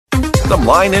Bottom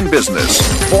line in business.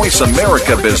 Voice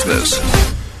America Business.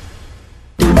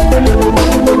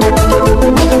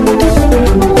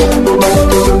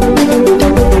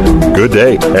 Good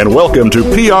day, and welcome to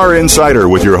PR Insider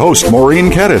with your host,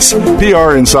 Maureen Kedes.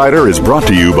 PR Insider is brought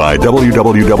to you by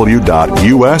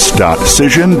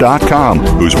www.us.cision.com,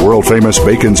 whose world-famous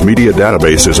Bacon's Media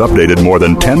database is updated more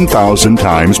than 10,000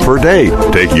 times per day.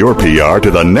 Take your PR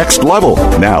to the next level.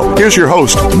 Now, here's your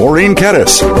host, Maureen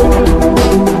Kedes.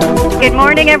 Good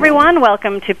morning, everyone.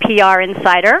 Welcome to PR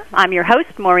Insider. I'm your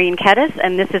host, Maureen Kedes,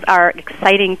 and this is our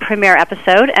exciting premiere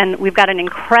episode, and we've got an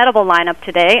incredible lineup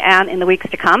today and in the weeks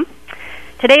to come.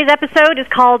 Today's episode is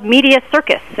called Media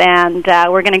Circus, and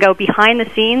we're going to go behind the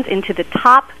scenes into the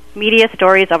top media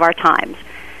stories of our times.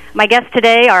 My guests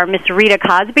today are Miss Rita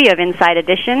Cosby of Inside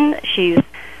Edition. She's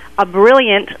a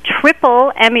brilliant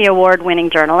triple Emmy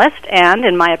Award-winning journalist and,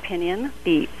 in my opinion,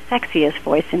 the sexiest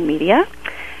voice in media.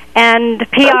 And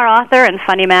PR author and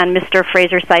funny man, Mr.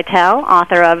 Fraser Seitel,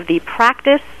 author of The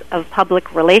Practice of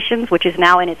Public Relations, which is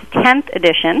now in its 10th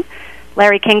edition.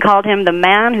 Larry King called him the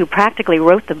man who practically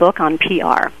wrote the book on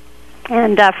PR.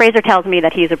 And Fraser tells me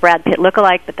that he's a Brad Pitt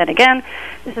lookalike, but then again,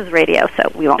 this is radio, so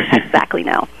we won't exactly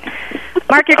know.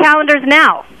 Mark your calendars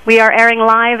now. We are airing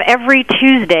live every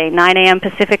Tuesday, 9 a.m.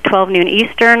 Pacific, 12 noon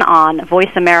Eastern, on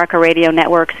Voice America Radio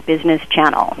Network's Business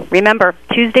Channel. Remember,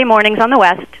 Tuesday mornings on the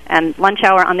West and lunch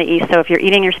hour on the East, so if you're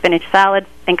eating your spinach salad,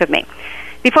 think of me.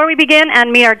 Before we begin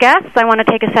and meet our guests, I want to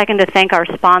take a second to thank our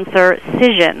sponsor,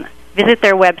 Cision. Visit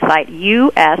their website,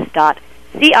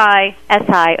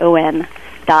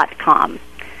 us.cision.com.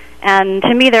 And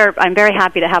to me, I'm very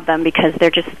happy to have them because they're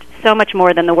just so much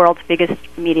more than the world's biggest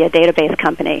media database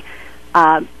company.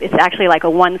 It's actually like a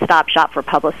one-stop shop for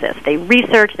publicists. They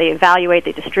research, they evaluate,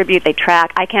 they distribute, they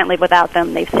track. I can't live without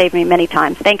them. They've saved me many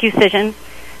times. Thank you, Cision,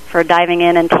 for diving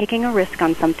in and taking a risk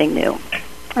on something new.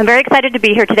 I'm very excited to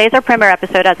be here. Today's our premiere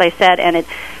episode, as I said, and it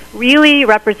really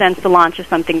represents the launch of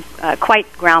something quite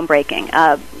groundbreaking.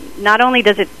 Not only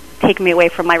does it take me away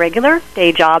from my regular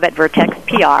day job at Vertex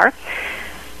PR,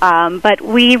 but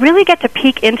we really get to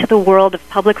peek into the world of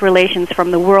public relations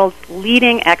from the world's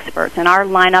leading experts, and our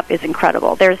lineup is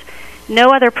incredible. There's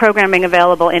no other programming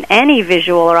available in any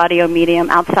visual or audio medium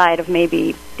outside of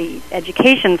maybe the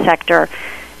education sector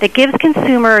that gives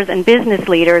consumers and business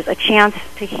leaders a chance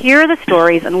to hear the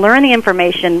stories and learn the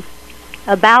information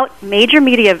about major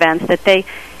media events that they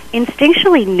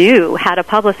instinctually knew had a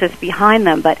publicist behind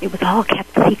them, but it was all kept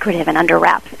secretive and under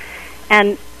wraps.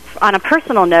 And on a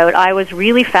personal note, I was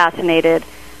really fascinated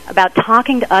about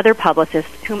talking to other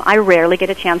publicists whom I rarely get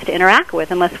a chance to interact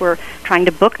with unless we're trying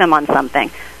to book them on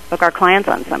something, book our clients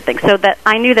on something. So that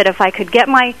I knew that if I could get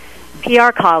my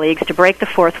PR colleagues to break the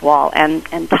fourth wall and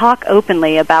talk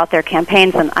openly about their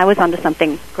campaigns, and I was onto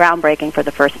something groundbreaking for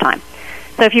the first time.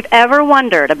 So if you've ever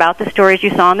wondered about the stories you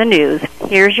saw on the news,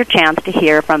 here's your chance to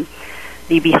hear from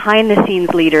the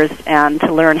behind-the-scenes leaders and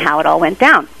to learn how it all went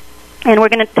down. And we're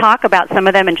going to talk about some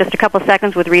of them in just a couple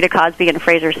seconds with Rita Cosby and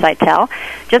Fraser Seitel.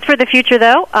 Just for the future,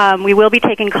 though, we will be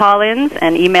taking call-ins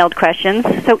and emailed questions.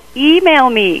 So email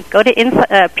me. Go to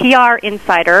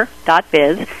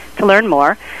prinsider.biz to learn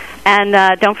more.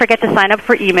 And don't forget to sign up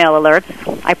for email alerts.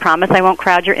 I promise I won't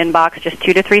crowd your inbox, just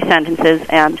 2 to 3 sentences.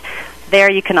 And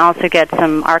there you can also get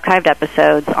some archived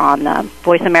episodes on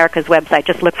Voice America's website.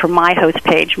 Just look for my host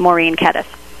page, Maureen Kedes.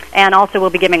 And also we'll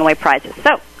be giving away prizes.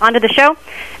 So, on to the show.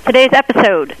 Today's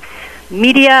episode,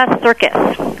 Media Circus.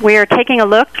 We're taking a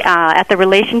look at the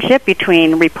relationship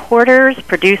between reporters,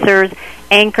 producers,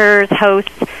 anchors,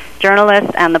 hosts,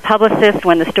 journalists, and the publicist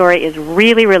when the story is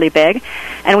really, really big.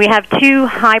 And we have 2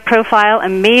 high-profile,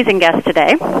 amazing guests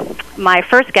today. My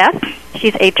first guest,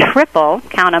 she's a triple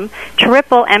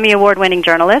Emmy Award-winning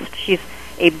journalist. She's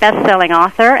a best-selling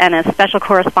author and a special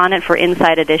correspondent for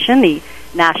Inside Edition, the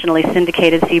nationally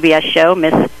syndicated CBS show,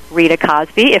 Miss Rita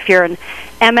Cosby. If you're an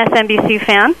MSNBC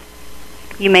fan,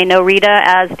 you may know Rita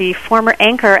as the former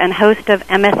anchor and host of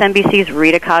MSNBC's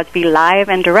Rita Cosby Live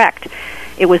and Direct.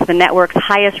 It was the network's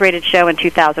highest-rated show in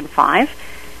 2005.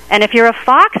 And if you're a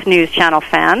Fox News Channel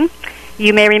fan,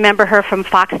 you may remember her from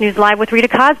Fox News Live with Rita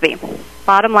Cosby.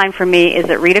 Bottom line for me is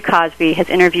that Rita Cosby has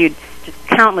interviewed just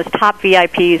countless top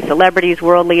VIPs, celebrities,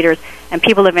 world leaders, and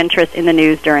people of interest in the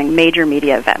news during major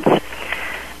media events.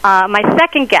 My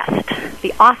second guest,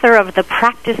 the author of The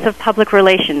Practice of Public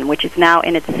Relations, which is now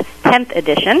in its 10th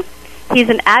edition. He's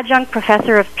an adjunct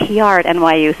professor of PR at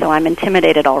NYU, so I'm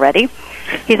intimidated already.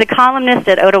 He's a columnist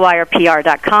at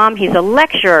OtowirePR.com. He's a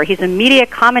lecturer. He's a media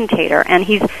commentator, and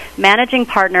he's managing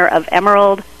partner of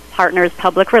Emerald Partners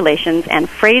Public Relations and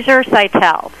Fraser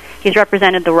Seitel. He's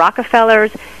represented the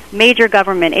Rockefellers major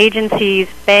government agencies,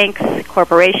 banks,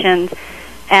 corporations,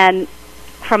 and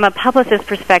from a publicist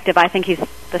perspective, I think he's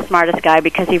the smartest guy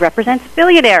because he represents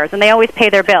billionaires, and they always pay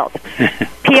their bills.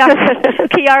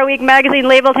 PR Week magazine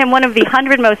labeled him one of the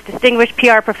 100 most distinguished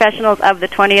PR professionals of the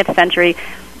 20th century.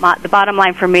 The bottom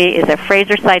line for me is that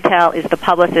Fraser Seitel is the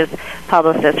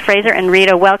publicist. Fraser and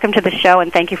Rita, welcome to the show,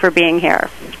 and thank you for being here.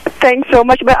 Thanks so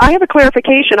much. But I have a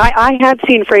clarification. I have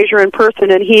seen Fraser in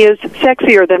person, and he is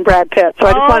sexier than Brad Pitt. So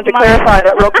I just wanted to clarify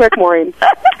that real quick, Maureen.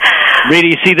 Rita,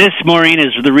 you see, this, Maureen,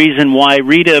 is the reason why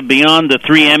Rita, beyond the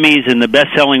 3 Emmys and the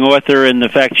best-selling author and the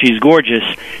fact she's gorgeous,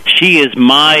 she is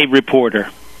my reporter.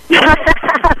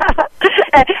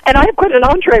 And I have quite an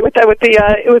entree with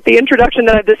the introduction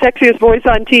that I have the sexiest voice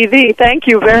on TV. Thank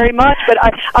you very much. But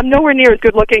I'm nowhere near as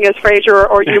good looking as Fraser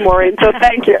or you, Maureen. So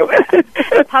thank you.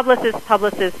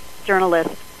 Publicist,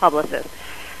 journalist, publicist.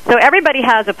 So everybody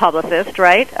has a publicist,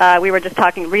 right?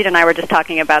 Rita and I were just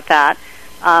talking about that.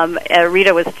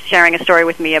 Rita was sharing a story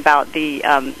with me about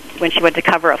when she went to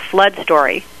cover a flood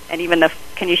story, and even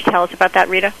can you tell us about that,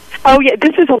 Rita? Oh yeah,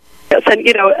 this is and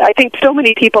I think so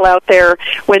many people out there,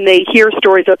 when they hear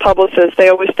stories of publicists, they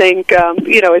always think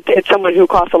it's someone who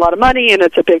costs a lot of money and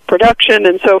it's a big production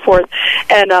and so forth,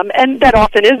 and that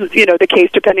often is the case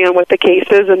depending on what the case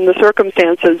is and the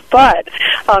circumstances. But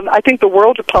I think the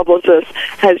world of publicists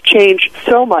has changed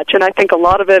so much, and I think a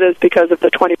lot of it is because of the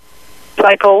 20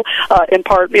 cycle, in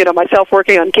part, myself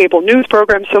working on cable news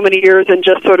programs so many years and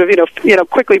just sort of,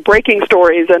 quickly breaking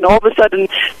stories, and all of a sudden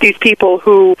these people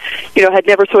who, had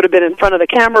never sort of been in front of the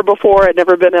camera before, had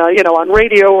never been, on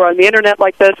radio or on the internet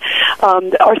like this,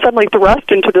 are suddenly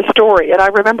thrust into the story. And I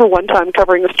remember one time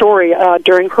covering a story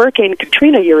during Hurricane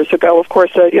Katrina years ago, of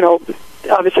course,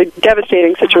 obviously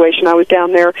devastating situation. I was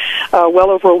down there well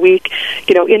over a week,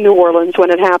 in New Orleans when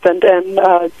it happened, and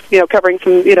covering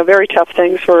some very tough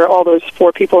things for all those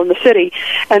poor people in the city.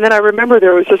 And then I remember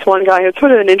there was this one guy who had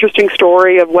sort of an interesting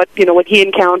story of what he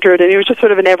encountered, and he was just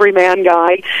sort of an everyman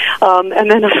guy. And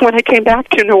then when I came back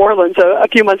to New Orleans a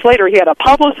few months later, he had a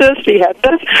publicist, he had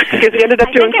this, because he ended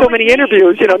up doing so many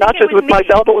interviews, not just with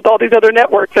myself, but with all these other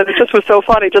networks, and it just was so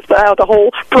funny just how the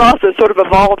whole process sort of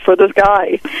evolved for this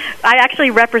guy. I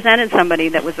actually represented somebody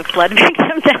that was a flood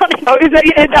victim down in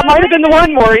that might have been the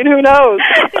one, Maureen, who knows?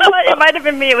 It might have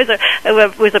been me.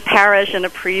 It was a parish and a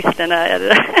priest and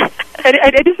And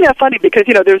it isn't that funny because,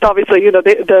 there's obviously,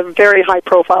 the very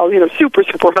high-profile, super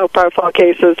high-profile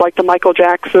cases like the Michael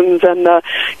Jacksons and,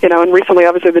 and recently,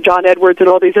 obviously, the John Edwards and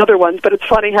all these other ones. But it's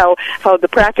funny how the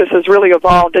practice has really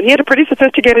evolved. And he had a pretty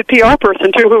sophisticated PR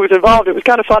person, too, who was involved. It was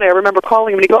kind of funny. I remember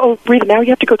calling him, and he'd go, "Oh, Rita, now you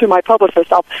have to go through my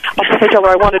publicist. I'll tell her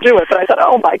I want to do it." But I thought,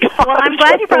 oh, my God, well,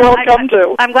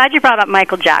 I'm glad you brought up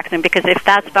Michael Jackson, because if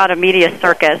that's about a media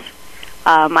circus,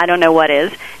 I don't know what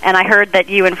is. And I heard that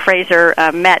you and Fraser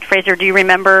met. Fraser, do you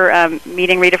remember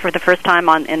meeting Rita for the first time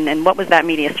and what was that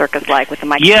media circus like with the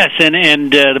Michael? Yes,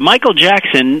 and the Michael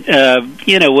Jackson,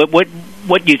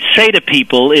 what you'd say to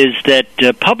people is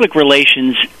that public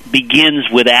relations begins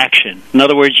with action. In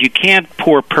other words, you can't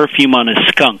pour perfume on a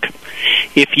skunk.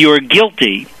 If you're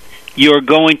guilty, you're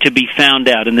going to be found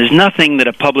out, and there's nothing that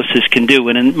a publicist can do.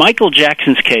 And in Michael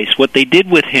Jackson's case, what they did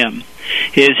with him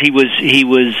is he was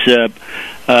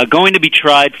going to be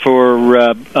tried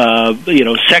for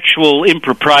sexual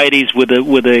improprieties with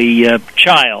a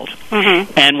child.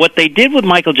 Mm-hmm. And what they did with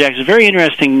Michael Jackson, a very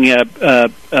interesting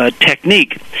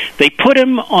technique. They put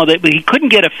him on. He couldn't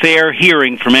get a fair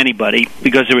hearing from anybody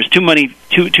because there was too many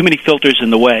filters in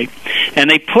the way, and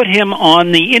they put him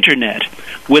on the internet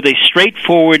with a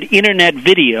straightforward internet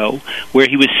video where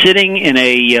he was sitting in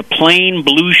a plain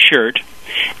blue shirt.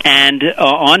 And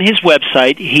on his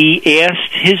website, he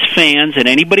asked his fans and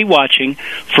anybody watching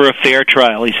for a fair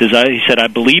trial. He said, I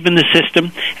believe in the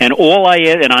system, and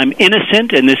I'm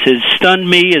innocent, and this has stunned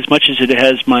me as much as it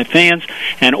has my fans,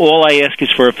 and all I ask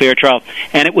is for a fair trial.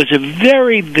 And it was a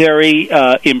very, very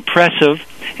impressive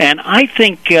and I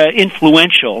think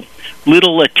influential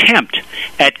little attempt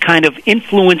at kind of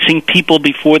influencing people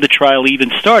before the trial even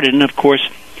started. And, of course,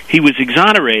 he was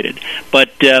exonerated. But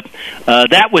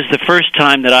that was the first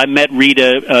time that I met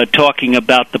Rita talking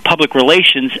about the public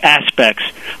relations aspects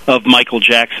of Michael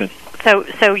Jackson.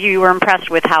 So you were impressed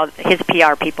with how his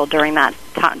PR people during that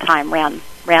time ran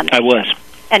I was.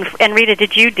 And Rita,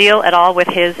 did you deal at all with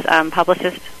his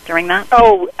publicist during that?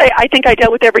 Oh, I think I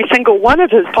dealt with every single one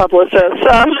of his publicists.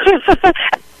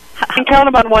 I can count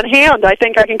them on one hand. I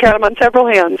think I can count them on several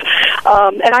hands.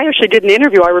 And I actually did an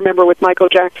interview, I remember, with Michael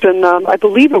Jackson. I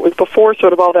believe it was before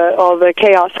sort of all the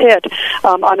chaos hit,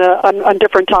 on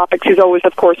different topics. He's always,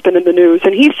 of course, been in the news.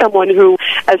 And he's someone who,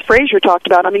 as Fraser talked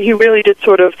about, I mean, he really did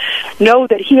sort of know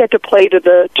that he had to play to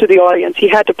the audience. He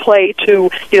had to play to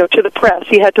the press.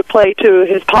 He had to play to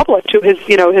his public, to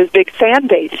his big fan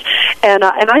base. And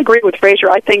I agree with Fraser.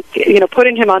 I think,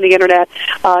 putting him on the internet,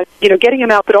 getting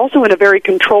him out, but also in a very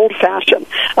controlled fashion.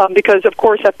 Because, of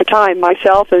course, at the time,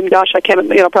 myself and, gosh, I can't,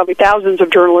 probably thousands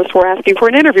of journalists were asking for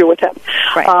an interview with him.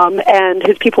 Right. And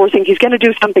his people were saying, he's going to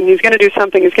do something, he's going to do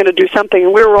something, he's going to do something.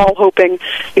 And we were all hoping,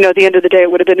 at the end of the day,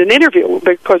 it would have been an interview,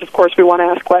 because, of course, we want to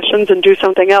ask questions and do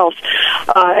something else,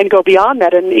 and go beyond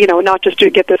that, and, not just to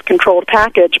get this controlled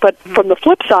package. But from the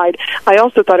flip side, I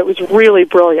also thought it was really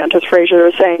brilliant, as Fraser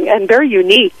was saying, and very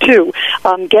unique, too,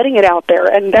 getting it out there.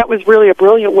 And that was really a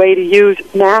brilliant way to use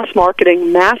mass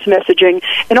marketing, mass messaging,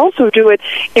 and also do it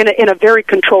in a very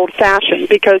controlled fashion,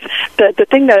 because the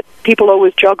thing that people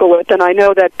always juggle with, and I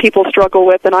know that people struggle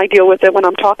with, and I deal with it when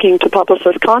I'm talking to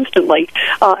publicists constantly,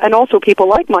 and also people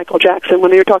like Michael Jackson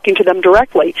when you're talking to them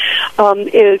directly,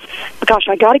 is, gosh,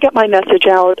 I got to get my message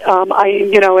out.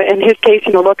 In his case,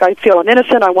 look, I feel I'm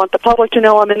innocent. I want the public to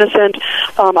know I'm innocent.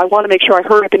 I want to make sure I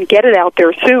hurry up and get it out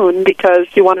there soon, because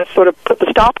you want to sort of put the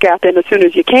stopgap in as soon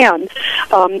as you can.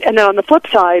 And then on the flip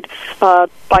side,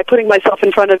 by putting myself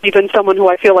in front of even someone who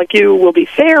I feel like you will be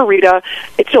fair, Rita,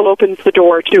 it still opens the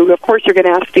door to, of course, you're going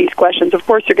to ask these questions. Of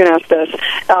course, you're going to ask this.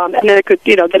 And then it could,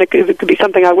 it could be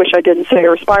something I wish I didn't say,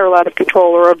 or spiral out of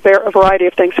control, or a variety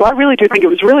of things. So I really do think it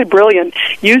was really brilliant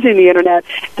using the internet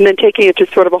and then taking it to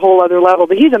sort of a whole other level.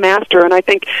 But he's a master, and I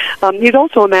think he's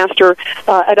also a master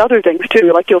at other things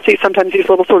too. Like, you'll see sometimes these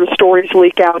little sort of stories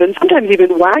leak out, and sometimes even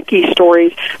wacky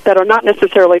stories that are not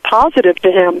necessarily positive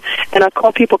to him. And I've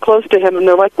called people close to him, and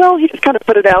they're like, well, he just kind of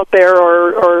put it out there,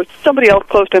 or somebody else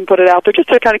close to him put it out there, just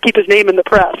to kind of keep his name in the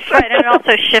press. Right, and it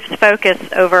also shifts focus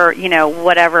over,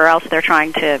 whatever else they're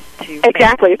trying to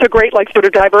Exactly. It's a great, sort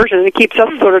of diversion, and it keeps us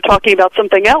sort of talking about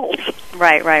something else.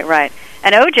 Right.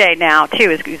 And OJ now,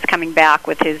 too, is coming back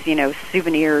with his,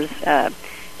 souvenirs,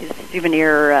 his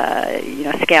souvenir,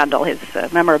 scandal, his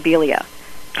memorabilia.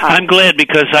 I'm glad,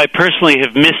 because I personally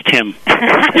have missed him.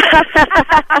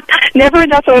 Never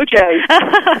enough OJ.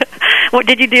 Well,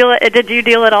 did you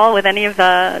deal at all with any of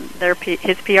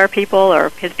his PR people or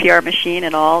his PR machine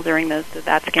at all during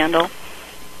that scandal?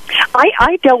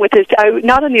 I dealt with his,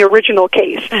 not in the original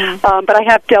case, but I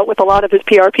have dealt with a lot of his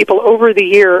PR people over the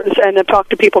years, and have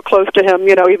talked to people close to him,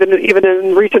 even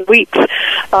in recent weeks,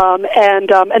 and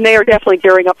they are definitely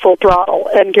gearing up full throttle,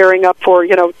 and gearing up for,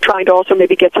 trying to also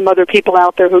maybe get some other people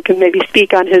out there who can maybe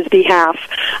speak on his behalf,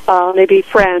 maybe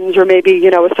friends, or maybe,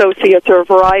 associates, or a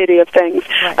variety of things.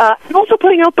 Right. And also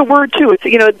putting out the word, too. It's,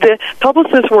 the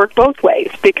publicists work both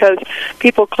ways, because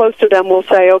people close to them will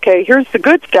say, okay, here's the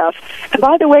good stuff, and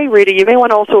by the way, Rita, you may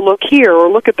want to also look here, or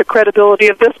look at the credibility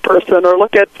of this person, or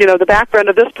look at, the background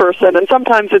of this person. And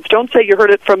sometimes it's, don't say you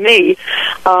heard it from me,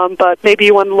 but maybe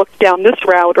you want to look down this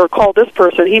route, or call this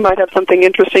person. He might have something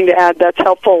interesting to add that's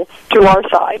helpful to our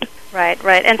side.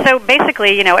 Right. And so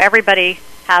basically, everybody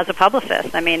has a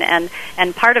publicist. I mean, and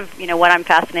part of, what I'm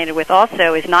fascinated with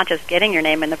also is not just getting your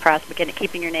name in the press, but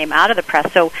keeping your name out of the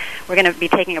press. So we're going to be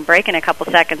taking a break in a couple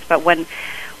seconds, but when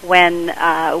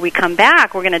we come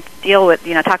back, we're going to deal with,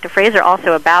 talk to Fraser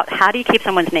also about how do you keep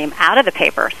someone's name out of the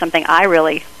paper, something I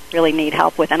really, really need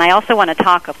help with. And I also want to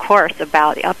talk, of course,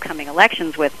 about the upcoming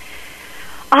elections with,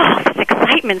 this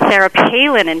excitement, Sarah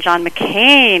Palin and John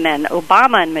McCain and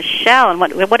Obama and Michelle, and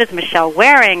what is Michelle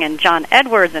wearing, and John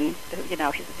Edwards and,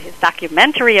 his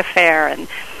documentary affair.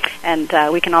 And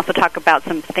we can also talk about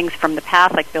some things from the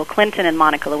past, like Bill Clinton and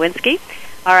Monica Lewinsky.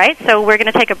 All right, so we're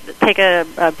going to take a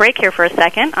break here for a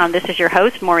second. This is your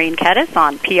host, Maureen Kedes,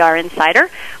 on PR Insider.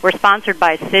 We're sponsored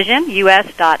by Cision,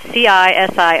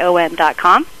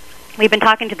 us.cision.com. We've been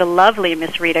talking to the lovely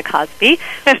Miss Rita Cosby,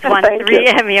 who's won 3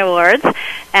 Emmy Awards,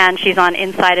 and she's on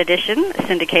Inside Edition,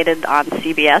 syndicated on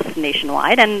CBS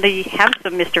nationwide, and the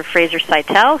handsome Mr. Fraser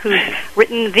Seitel, who's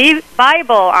written the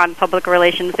Bible on public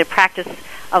relations, the practice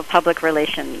of public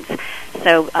relations.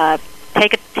 So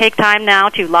take time now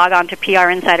to log on to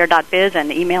prinsider.biz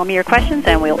and email me your questions,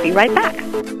 and we'll be right back.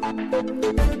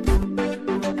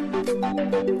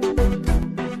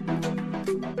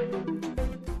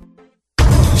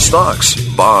 Stocks,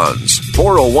 bonds,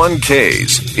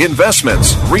 401ks,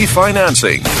 investments,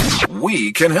 refinancing.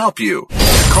 We can help you.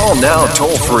 Call now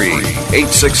toll free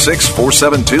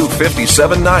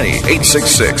 866-472-5790.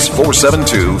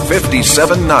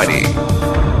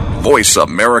 866-472-5790. Voice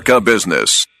America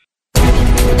Business.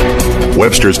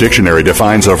 Webster's Dictionary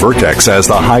defines a vertex as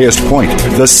the highest point,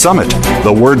 the summit.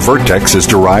 The word vertex is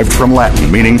derived from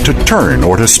Latin, meaning to turn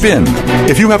or to spin.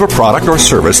 If you have a product or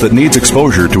service that needs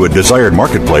exposure to a desired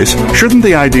marketplace, shouldn't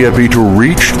the idea be to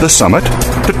reach the summit?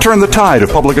 To turn the tide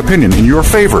of public opinion in your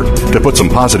favor? To put some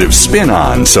positive spin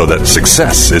on so that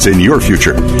success is in your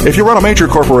future? If you run a major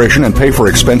corporation and pay for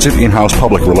expensive in-house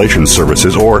public relations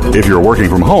services, or if you're working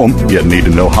from home yet need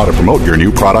to know how to promote your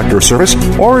new product or service,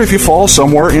 or if you fall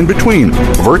somewhere in between,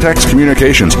 Vertex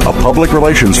Communications, a public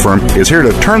relations firm, is here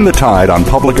to turn the tide on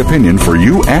public opinion for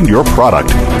you and your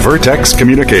product. Vertex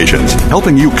Communications,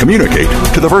 helping you communicate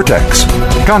to the Vertex.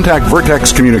 Contact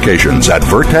Vertex Communications at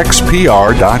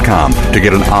vertexpr.com to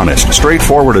get an honest,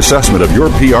 straightforward assessment of your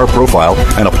PR profile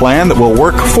and a plan that will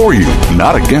work for you,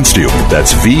 not against you.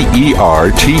 That's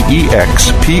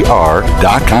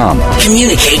VERTEXPR.com.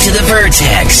 Communicate to the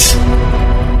Vertex.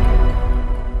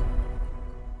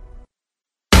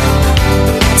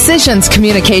 Cision's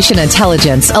communication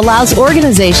intelligence allows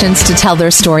organizations to tell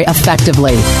their story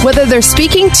effectively. Whether they're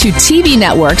speaking to TV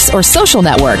networks or social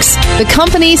networks, the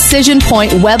company's Cision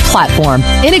Point web platform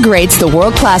integrates the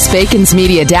world-class Bacon's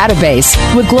media database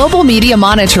with global media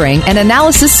monitoring and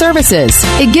analysis services.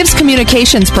 It gives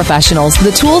communications professionals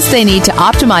the tools they need to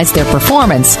optimize their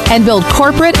performance and build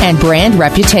corporate and brand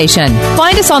reputation.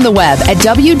 Find us on the web at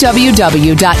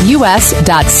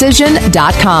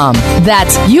www.us.cision.com.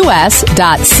 That's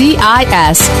us.cision.com.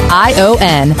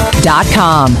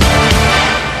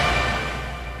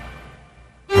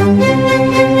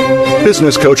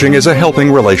 Business coaching is a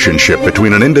helping relationship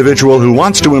between an individual who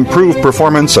wants to improve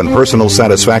performance and personal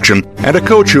satisfaction and a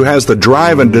coach who has the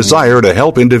drive and desire to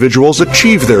help individuals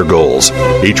achieve their goals.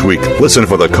 Each week, listen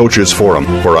for the Coaches Forum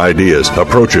for ideas,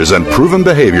 approaches, and proven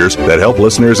behaviors that help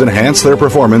listeners enhance their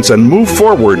performance and move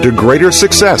forward to greater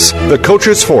success. The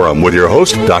Coaches Forum with your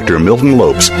host, Dr. Milton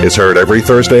Lopes, is heard every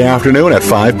Thursday afternoon at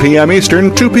 5 p.m.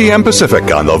 Eastern, 2 p.m.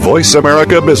 Pacific on the Voice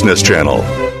America Business Channel.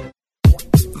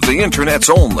 The Internet's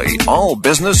only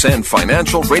all-business and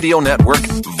financial radio network,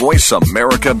 Voice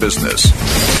America Business.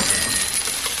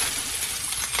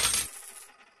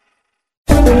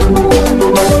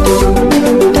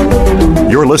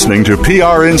 You're listening to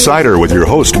PR Insider with your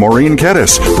host, Maureen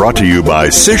Kedes, brought to you by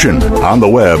Cision, on the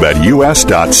web at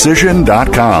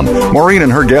us.cision.com. Maureen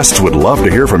and her guests would love to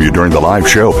hear from you during the live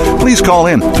show. Please call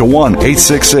in to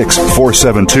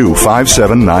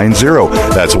 1-866-472-5790.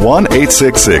 That's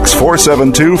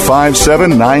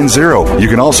 1-866-472-5790. You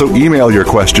can also email your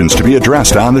questions to be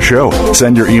addressed on the show.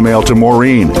 Send your email to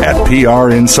Maureen at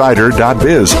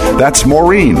prinsider.biz. That's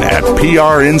Maureen at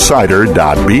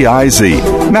prinsider.biz.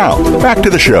 Now, back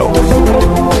to the show.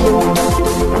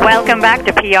 Welcome back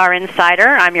to PR Insider.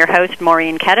 I'm your host,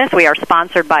 Maureen Kedes. We are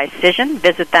sponsored by Cision.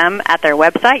 Visit them at their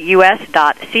website,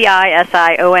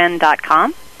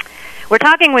 us.cision.com. We're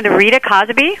talking with Rita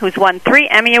Cosby, who's won 3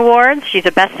 Emmy Awards. She's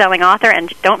a best-selling author,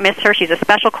 and don't miss her. She's a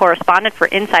special correspondent for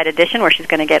Inside Edition, where she's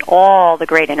going to get all the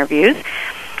great interviews.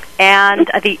 And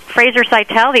the Fraser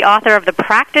Seitel, the author of The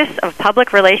Practice of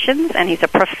Public Relations, and he's a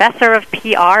professor of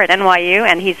PR at NYU,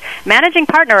 and he's managing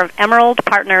partner of Emerald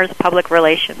Partners Public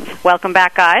Relations. Welcome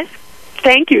back, guys.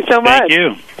 Thank you so much. Thank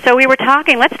you. So we were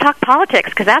talking, let's talk politics,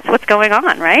 because that's what's going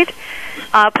on, right?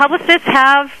 Politicians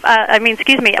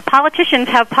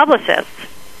have publicists.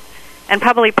 And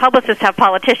probably publicists have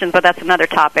politicians, but that's another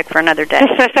topic for another day.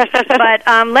 But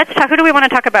let's talk. Who do we want to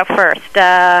talk about first?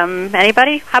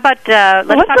 Anybody? How about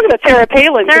let's talk about Sarah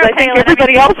Palin, because I think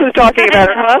everybody else is talking about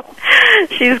her, huh?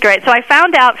 She's great. So I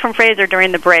found out from Fraser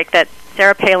during the break that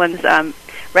Sarah Palin's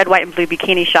red, white, and blue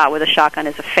bikini shot with a shotgun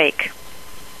is a fake.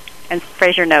 And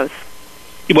Fraser knows.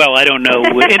 Well, I don't know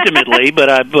intimately, but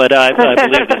I believe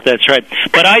that's right.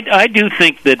 But I do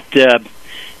think that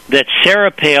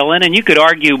Sarah Palin, and you could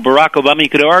argue Barack Obama, you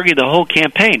could argue the whole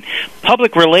campaign,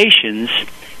 public relations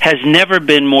has never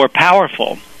been more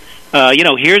powerful.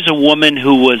 Here's a woman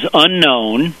who was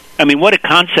unknown. I mean, what a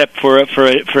concept for a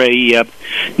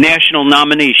national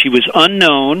nominee. She was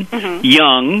unknown,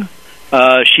 young.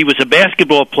 She was a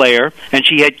basketball player, and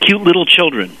she had cute little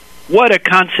children. What a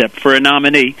concept for a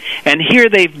nominee. And here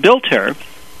they've built her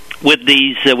with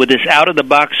this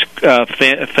out-of-the-box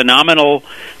phenomenal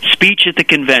speech at the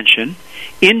convention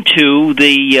into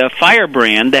the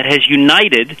firebrand that has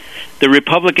united the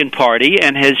Republican Party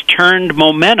and has turned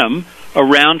momentum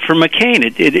around for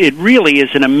McCain. It really is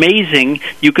an amazing,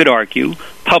 you could argue,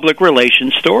 public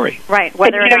relations story. Right.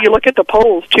 And, you look at the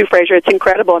polls, too, Fraser, it's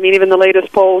incredible. I mean, even the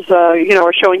latest polls, are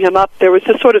showing him up. There was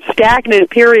this sort of stagnant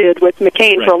period with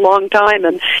McCain for a long time,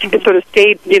 and it sort of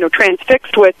stayed,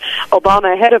 transfixed with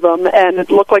Obama ahead of him, and it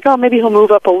looked like, maybe he'll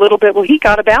move up a little bit. Well, he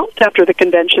got a bounce after the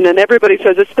convention, and everybody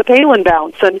says it's the Palin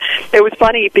bounce. And it was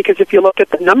funny because if you look at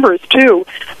the numbers, too,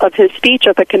 of his speech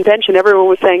at the convention, everyone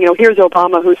was saying, here's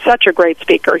Obama, who's such a great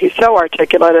speaker. He's so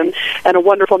articulate and a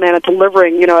wonderful man at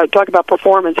delivering. Talk about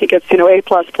performance. He gets, A++.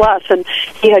 And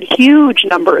he had huge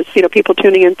numbers, people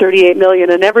tuning in 38 million,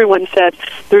 and everyone said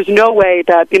there's no way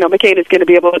that, McCain is going to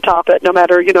be able to top it, no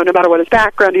matter what his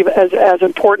background, even as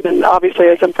important and obviously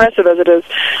as impressive as it is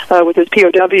with his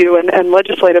POW and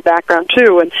legislative background,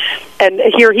 too. And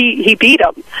here he beat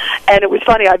him. And it was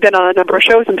funny, I've been on a number of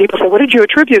shows, and people say, what did you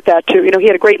attribute that to? He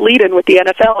had a great lead-in with the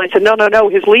NFL. I said, no,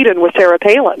 his lead-in was Sarah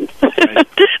Palin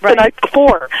the night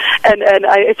before. And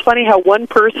it's funny how one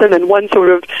person and one sort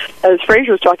of, as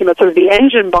Fraser was talking about, sort of the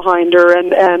engine behind her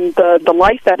and the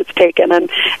life that it's taken. And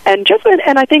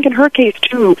I think in her case,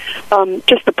 too,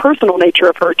 just the personal nature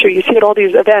of her, too. You see at all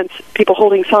these events, people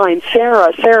holding signs,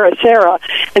 Sarah, Sarah, Sarah,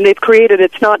 and they've created,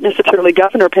 it's not necessarily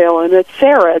Governor Palin, it's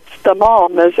Sarah, it's the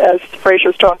mom, as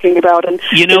Fraser's talking about, and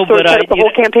the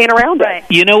whole campaign around it.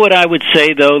 You know what I would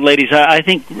say, though, ladies? I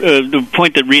think the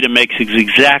point that Rita makes is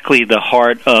exactly the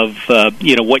heart of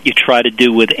what you try to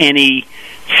do with any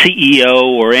CEO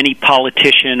or any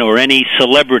politician or any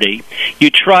celebrity. You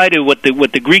try to, what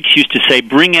the Greeks used to say,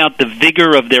 bring out the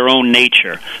vigor of their own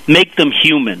nature, make them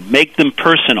human, make them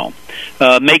personal,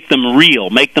 make them real,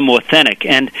 make them authentic.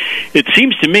 And it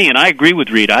seems to me, and I agree with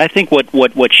Rita, I think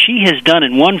what she has done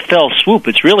in one fell swoop,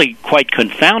 it's really quite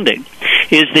confounding,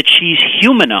 is that she's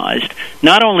humanized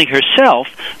not only herself,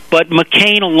 but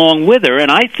McCain along with her,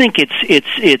 and I think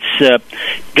it's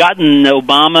gotten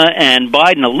Obama and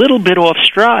Biden a little bit off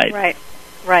stride.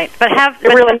 Right, but it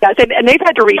really does, and they've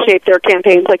had to reshape their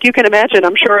campaigns. Like you can imagine,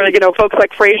 I'm sure folks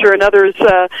like Fraser and others,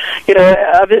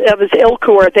 of his ilk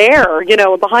who are there,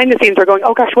 behind the scenes are going,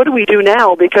 oh gosh, what do we do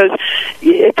now? Because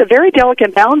it's a very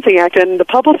delicate balancing act, and the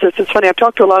publicists. It's funny. I've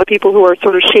talked to a lot of people who are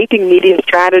sort of shaping media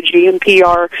strategy and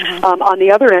PR on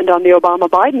the other end, on the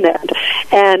Obama-Biden end,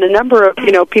 and a number of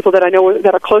people that I know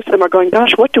that are close to them are going,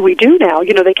 gosh, what do we do now?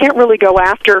 They can't really go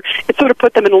after. It sort of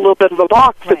put them in a little bit of a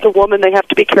box. Right. It's a woman; they have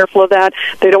to be careful of that.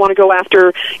 They don't want to go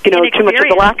after, too much of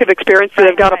the lack of experience that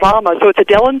they've got Obama. So it's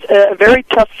a very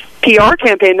tough PR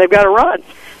campaign they've got to run.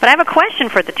 But I have a question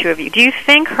for the two of you. Do you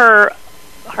think her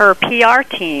PR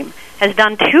team has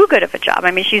done too good of a job?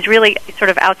 I mean, she's really sort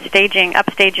of upstaging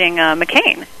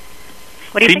McCain.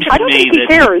 What do you think? I don't think he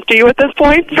cares. Do you at this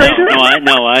point, Fraser?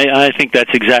 No, I think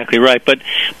that's exactly right. But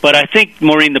I think,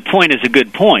 Maureen, the point is a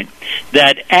good point,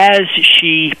 that as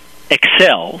she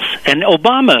excels, and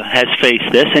Obama has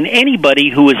faced this, and anybody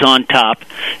who is on top,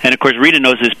 and of course Rita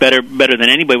knows this better than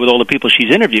anybody with all the people she's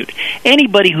interviewed,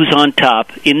 anybody who's on top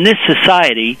in this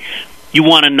society you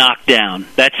want to knock down.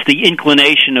 That's the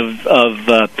inclination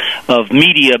of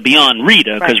media beyond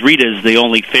Rita, because Rita is the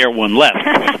only fair one left.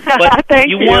 But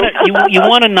you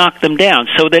want to knock them down,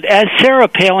 so that as Sarah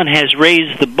Palin has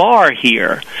raised the bar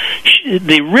here,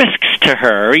 the risks to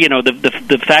her,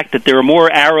 the fact that there are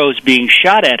more arrows being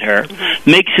shot at her,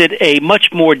 makes it a much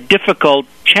more difficult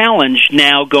challenge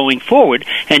now going forward,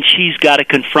 and she's got to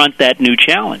confront that new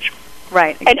challenge.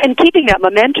 Right. And keeping that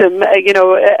momentum,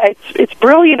 it's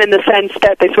brilliant in the sense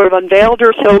that they sort of unveiled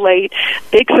her so late,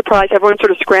 big surprise, everyone's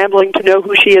sort of scrambling to know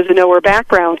who she is and know her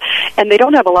background, and they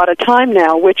don't have a lot of time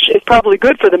now, which is probably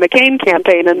good for the McCain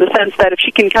campaign in the sense that if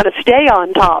she can kind of stay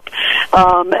on top,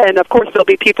 and of course there'll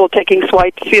be people taking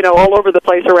swipes, all over the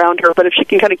place around her, but if she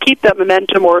can kind of keep that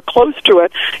momentum or close to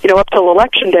it, up till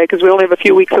Election Day, because we only have a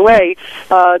few weeks away,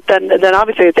 then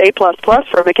obviously it's A++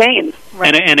 for McCain.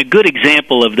 Right. And a good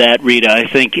example of that, Rita, I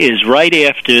think, is right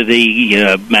after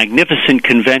the magnificent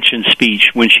convention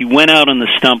speech when she went out on the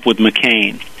stump with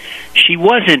McCain. She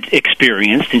wasn't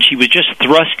experienced, and she was just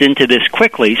thrust into this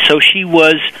quickly, so she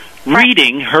was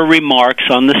reading her remarks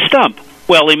on the stump.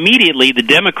 Well, immediately the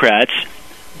Democrats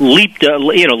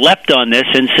leapt on this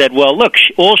and said, well, look,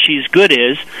 all she's good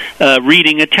is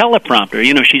reading a teleprompter.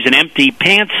 She's an empty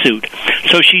pantsuit.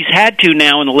 So she's had to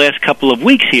now in the last couple of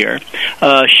weeks here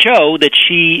show that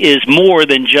she is more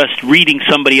than just reading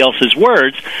somebody else's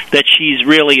words, that she's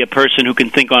really a person who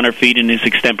can think on her feet and is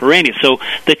extemporaneous. So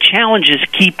the challenges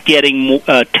keep getting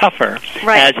tougher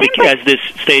as this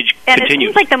stage continues. And it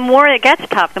seems like the more it gets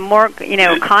tough, the more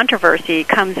controversy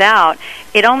comes out.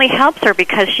 It only helps her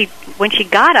because when she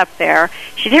got up there,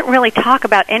 she didn't really talk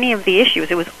about any of the issues.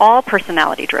 It was all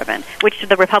personality driven, which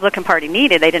the Republican Party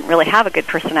needed. They didn't really have a good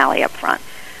personality up front.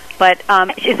 But it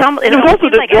was also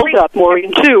the build-up,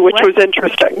 Maureen, too, which was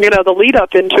interesting. You know, the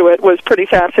lead-up into it was pretty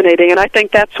fascinating, and I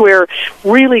think that's where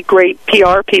really great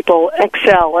PR people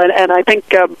excel. And I think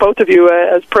both of you,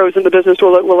 as pros in the business,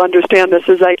 will understand this.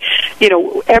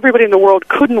 Everybody in the world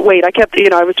couldn't wait. I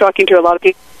was talking to a lot of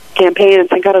people campaign and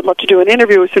saying, God, I'd love to do an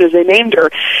interview as soon as they named her.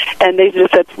 And they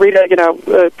just said, Rita,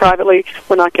 privately,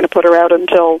 we're not going to put her out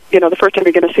until, the first time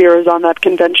you're going to see her is on that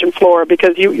convention floor,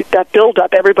 because that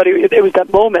build-up, everybody, it was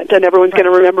that moment, and everyone's going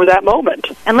to remember that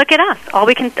moment. And look at us.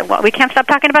 We can't stop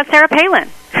talking about Sarah Palin.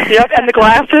 Yep, and the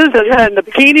glasses, and the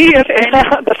bikini, and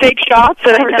the fake shots,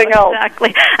 and everything else.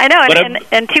 Exactly. I know,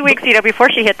 and 2 weeks, before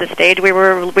she hit the stage, we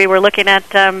were looking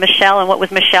at Michelle and what was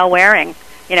Michelle wearing.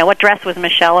 What dress was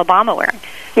Michelle Obama wearing?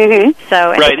 Mm-hmm.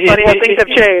 So right. Funny how things have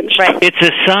changed. Right.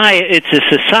 It's a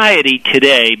society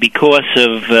today, because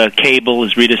of cable,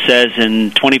 as Rita says,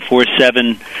 and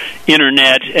 24/7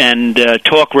 internet and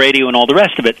talk radio and all the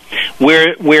rest of it,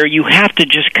 where you have to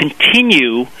just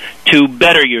continue to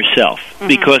better yourself,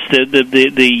 because the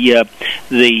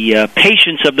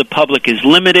patience of the public is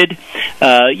limited.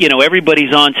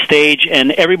 Everybody's on stage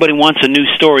and everybody wants a new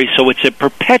story, so it's a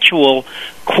perpetual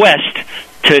quest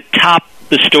to top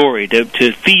the story, to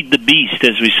feed the beast,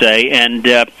 as we say. And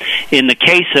in the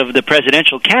case of the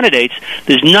presidential candidates,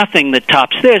 there's nothing that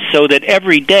tops this, so that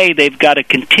every day they've got to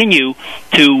continue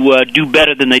to do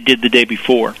better than they did the day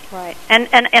before. Right. And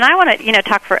I want to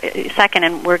talk for a second,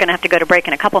 and we're going to have to go to break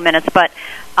in a couple minutes, but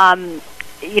let's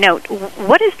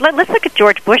look at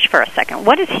George Bush for a second.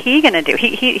 What is he going to do?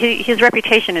 His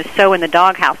reputation is so in the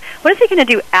doghouse. What is he going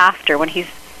to do after, when he's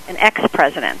an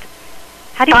ex-president?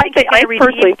 How do you think I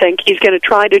personally think he's going to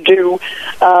try to do,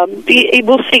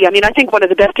 we'll see. I mean, I think one of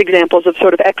the best examples of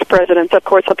sort of ex-presidents, of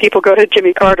course, people go to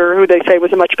Jimmy Carter, who they say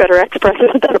was a much better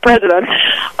ex-president than a president.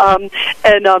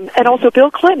 And also Bill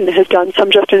Clinton has done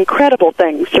some just incredible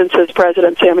things since his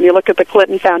presidency. I mean, you look at the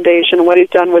Clinton Foundation and what he's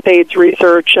done with AIDS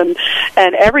research and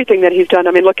everything that he's done.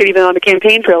 I mean, look at even on the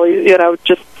campaign trail,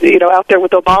 out there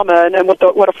with Obama and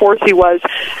what a force he was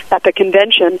at the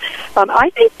convention.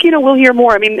 I think, we'll hear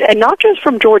more. I mean, and not just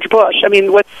from George Bush. I mean,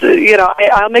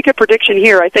 I'll make a prediction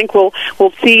here. I think we'll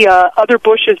see other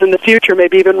Bushes in the future,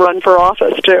 maybe even run for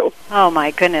office too. Oh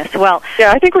my goodness! Well,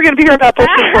 yeah, I think we're going to be hearing about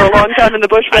Bushes for a long time in the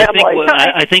Bush family.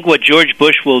 I think what George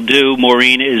Bush will do,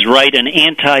 Maureen, is write an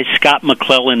anti-Scott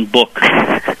McClellan book.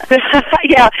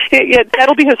 yeah,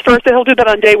 that'll be his first. He'll do that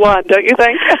on day one, don't you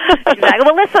think? Exactly.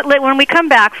 Well, when we come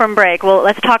back from break,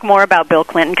 let's talk more about Bill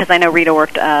Clinton, because I know Rita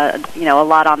worked a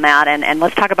lot on that, and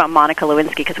let's talk about Monica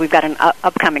Lewinsky, because we've got an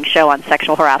upcoming show on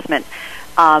sexual harassment.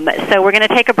 So we're going to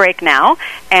take a break now,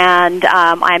 and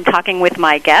I'm talking with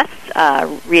my guests,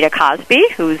 Rita Cosby,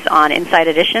 who's on Inside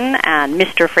Edition, and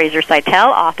Mr. Fraser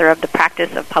Seitel, author of The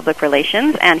Practice of Public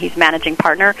Relations, and he's managing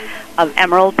partner of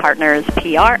Emerald Partners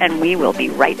PR, and we will be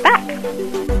right back.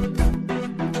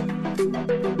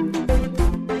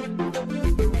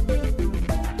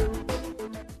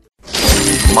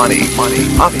 Money.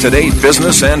 Up-to-date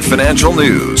business and financial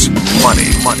news. Money.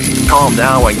 Call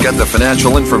now and get the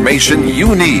financial information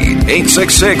you need.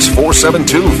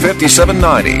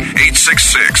 866-472-5790.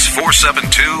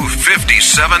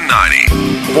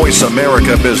 866-472-5790. Voice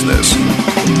America Business.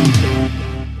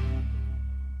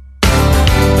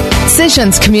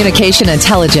 Cision's communication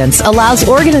intelligence allows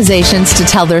organizations to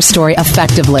tell their story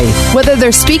effectively. Whether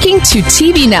they're speaking to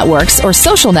TV networks or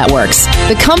social networks,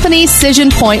 the company's Cision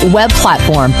Point web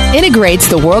platform integrates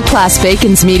the world-class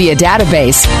Bacon's media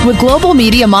database with global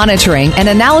media monitoring and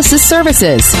analysis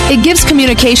services. It gives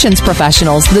communications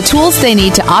professionals the tools they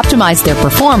need to optimize their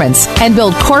performance and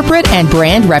build corporate and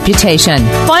brand reputation.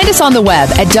 Find us on the web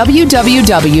at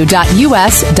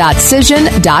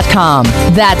www.us.cision.com.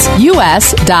 That's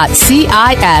us.cision.com.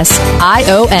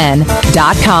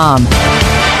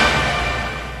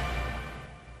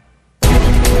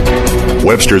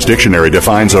 Webster's Dictionary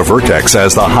defines a vertex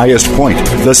as the highest point,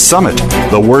 the summit.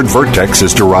 The word vertex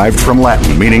is derived from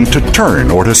Latin, meaning to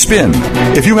turn or to spin.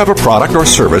 If you have a product or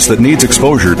service that needs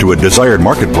exposure to a desired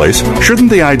marketplace, shouldn't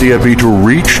the idea be to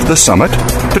reach the summit?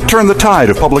 To turn the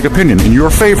tide of public opinion in your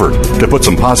favor? To put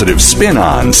some positive spin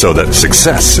on so that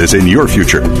success is in your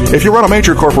future? If you run a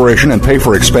major corporation and pay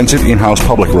for expensive in-house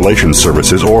public relations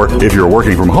services, or if you're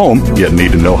working from home yet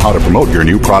need to know how to promote your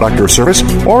new product or service,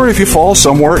 or if you fall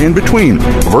somewhere in between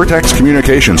Maureen. Vertex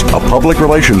Communications, a public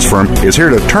relations firm, is here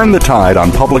to turn the tide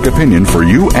on public opinion for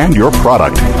you and your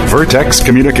product. Vertex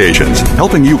Communications,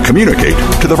 helping you communicate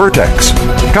to the Vertex.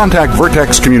 Contact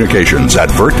Vertex Communications at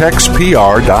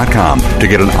vertexpr.com to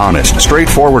get an honest,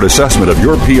 straightforward assessment of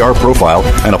your PR profile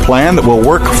and a plan that will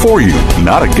work for you,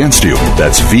 not against you.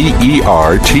 That's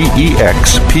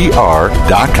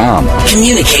VERTEXPR.com.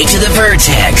 Communicate to the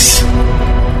Vertex.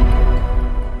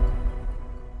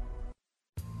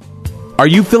 Are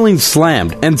you feeling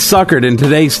slammed and suckered in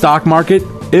today's stock market?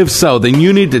 If so, then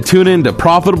you need to tune in to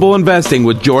Profitable Investing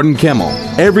with Jordan Kimmel.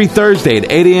 Every Thursday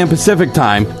at 8 a.m. Pacific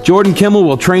Time, Jordan Kimmel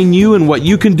will train you in what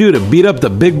you can do to beat up the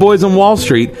big boys on Wall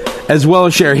Street, as well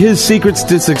as share his secrets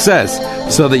to success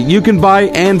so that you can buy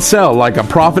and sell like a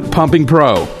profit-pumping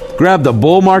pro. Grab the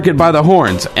bull market by the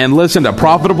horns and listen to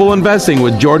Profitable Investing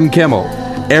with Jordan Kimmel.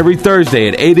 Every Thursday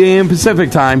at 8 a.m. Pacific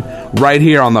Time, right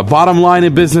here on the Bottom Line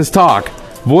in Business Talk,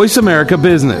 Voice America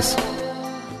Business.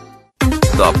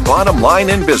 The Bottom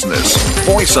Line in Business.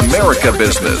 Voice America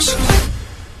Business.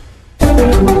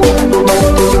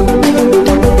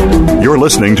 You're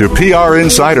listening to PR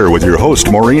Insider with your host,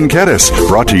 Maureen Kedes,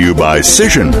 brought to you by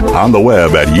Cision, on the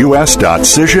web at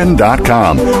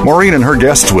us.cision.com. Maureen and her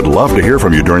guests would love to hear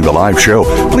from you during the live show.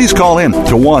 Please call in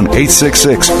to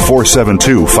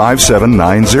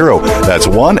 1-866-472-5790. That's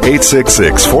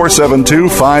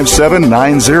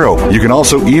 1-866-472-5790. You can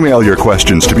also email your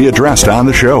questions to be addressed on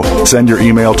the show. Send your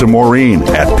email to Maureen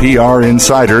at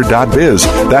prinsider.biz.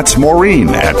 That's Maureen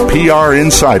at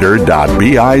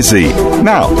prinsider.biz.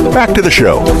 Now, back to the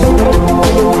show.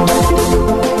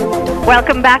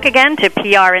 Welcome back again to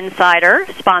PR Insider,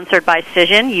 sponsored by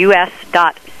Cision,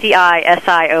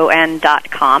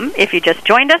 us.cision.com. If you just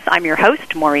joined us, I'm your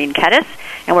host, Maureen Kedes,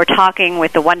 and we're talking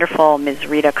with the wonderful Ms.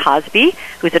 Rita Cosby,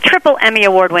 who's a triple Emmy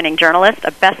Award-winning journalist,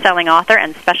 a best-selling author,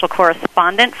 and special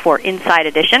correspondent for Inside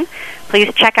Edition.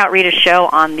 Please check out Rita's show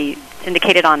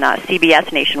syndicated on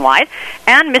CBS nationwide,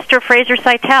 and Mr. Fraser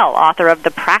Seitel, author of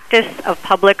The Practice of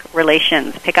Public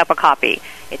Relations. Pick up a copy.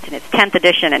 It's in its 10th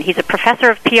edition, and he's a professor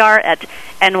of PR at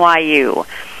NYU.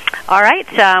 All right,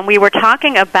 we were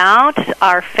talking about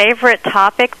our favorite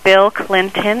topic, Bill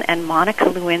Clinton and Monica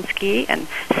Lewinsky and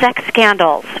sex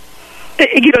scandals.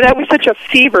 You know, that was such a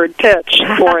fevered pitch,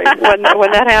 Maureen,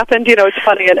 when that happened. You know, it's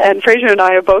funny, and Fraser and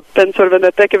I have both been sort of in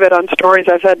the thick of it on stories.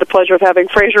 I've had the pleasure of having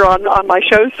Fraser on my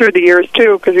shows through the years,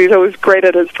 too, because he's always great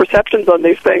at his perceptions on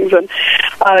these things. And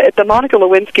the Monica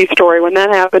Lewinsky story, when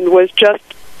that happened, was just,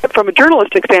 from a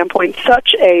journalistic standpoint,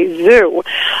 such a zoo.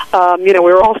 You know,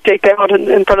 we were all staked out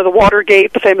in front of the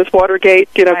Watergate, the famous Watergate,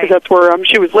 you know, because that's where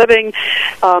she was living.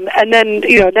 And then,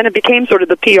 you know, then it became sort of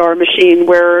the PR machine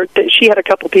where she had a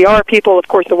couple PR people. Of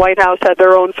course, the White House had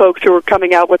their own folks who were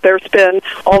coming out with their spin,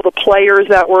 all the players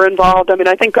that were involved. I mean,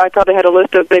 I think I probably had a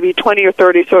list of maybe 20 or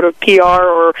 30 sort of PR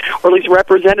or at least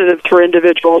representatives for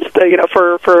individuals, you know,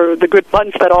 for the good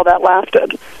months that all that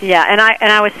lasted. Yeah, and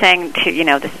I was saying, too, you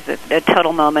know, this is a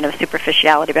total moment of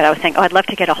superficiality, but I was saying, I'd love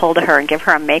to get a hold of her and give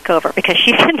her a makeover, because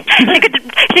she could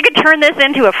turn this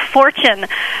into a fortune,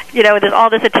 you know, with all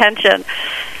this attention.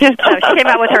 So she came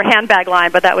out with her handbag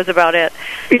line, but that was about it.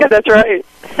 Yeah, that's right.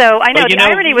 So I know the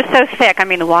irony was so thick. I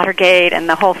mean, the Watergate and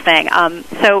the whole thing.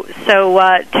 So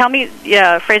tell me,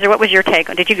 Fraser, what was your take?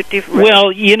 Did you do?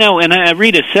 Well, you know, and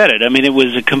Rita said it. I mean, it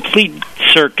was a complete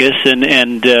circus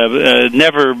and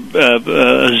never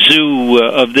a zoo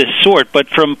of this sort. But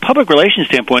from a public relations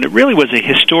standpoint, it really was a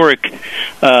historic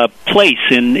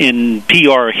place in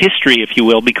PR history, if you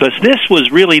will, because this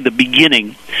was really the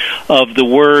beginning of the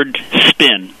word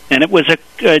spin. And it was a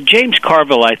James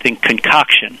Carville, I think,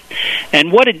 concoction.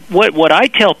 And what I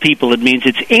tell people, it means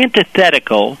it's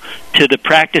antithetical to the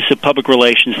practice of public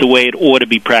relations the way it ought to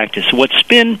be practiced. So what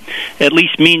spin at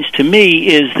least means to me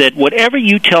is that whatever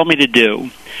you tell me to do,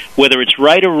 whether it's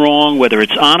right or wrong, whether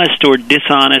it's honest or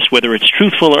dishonest, whether it's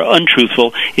truthful or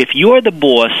untruthful, if you're the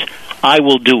boss, I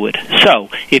will do it. So,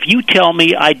 if you tell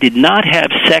me I did not have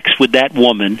sex with that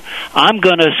woman, I'm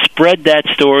going to spread that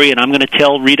story, and I'm going to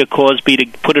tell Rita Cosby to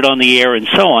put it on the air and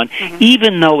so on,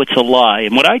 even though it's a lie.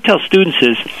 And what I tell students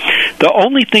is, the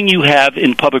only thing you have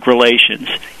in public relations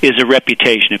is a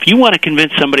reputation. If you want to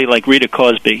convince somebody like Rita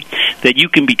Cosby that you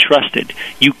can be trusted,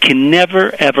 you can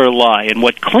never, ever lie. And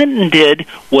what Clinton did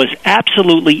was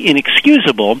absolutely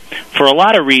inexcusable for a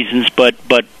lot of reasons, but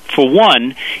for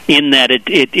one, in that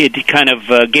it kind of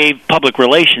gave public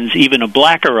relations even a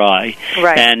blacker eye.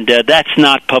 Right. And that's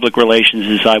not public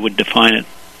relations as I would define it.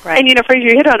 Right. And, Fraser,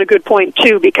 you hit on a good point,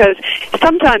 too, because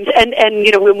sometimes, and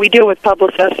when we deal with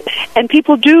publicists, and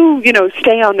people do,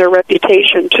 stay on their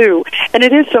reputation, too, and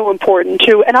it is so important,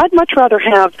 too, and I'd much rather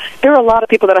there are a lot of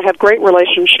people that I have great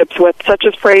relationships with, such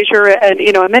as Fraser and,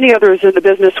 many others in the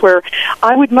business where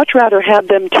I would much rather have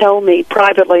them tell me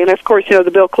privately, and of course, the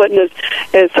Bill Clinton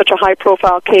is such a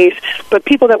high-profile case, but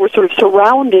people that were sort of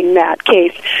surrounding that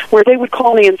case, where they would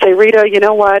call me and say, Rita, you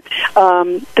know what,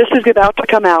 this is about to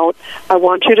come out, I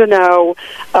want you to know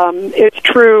it's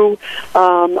true.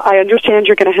 I understand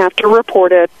you're going to have to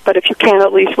report it, but if you can,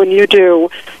 at least when you do,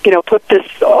 put this,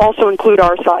 also include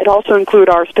our side, also include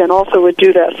our spin, also would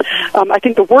do this. I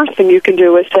think the worst thing you can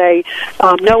do is say,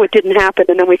 no, it didn't happen,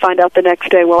 and then we find out the next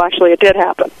day, well, actually, it did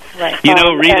happen. Right.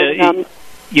 Rita,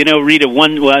 Rita,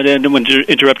 I don't want to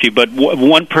interrupt you, but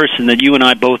one person that you and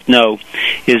I both know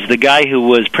is the guy who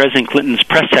was President Clinton's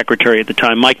press secretary at the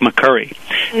time, Mike McCurry.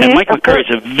 Mm-hmm. And Mike McCurry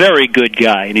is a very good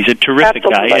guy, and he's a terrific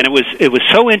guy. And it was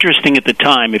so interesting at the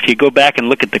time, if you go back and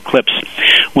look at the clips,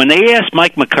 when they asked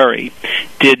Mike McCurry,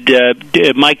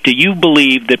 Mike, do you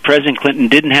believe that President Clinton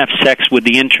didn't have sex with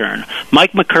the intern?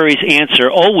 Mike McCurry's answer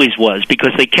always was,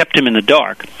 because they kept him in the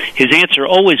dark, his answer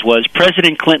always was,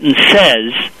 President Clinton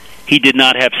says he did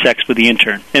not have sex with the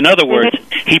intern. In other words,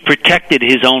 he protected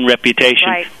his own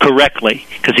reputation correctly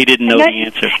because he didn't know the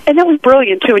answer. And that was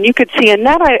brilliant too. And you could see, and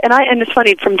it's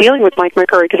funny from dealing with Mike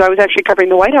McCurry, because I was actually covering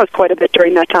the White House quite a bit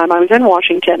during that time. I was in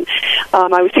Washington.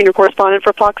 I was senior correspondent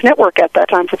for Fox Network at that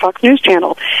time, for Fox News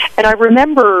Channel. And I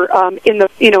remember in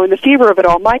the fever of it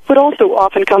all, Mike would also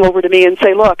often come over to me and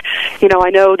say, "Look, I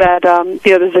know that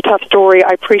this is a tough story.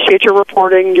 I appreciate your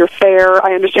reporting. You're fair.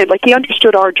 I understand." Like, he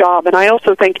understood our job, and I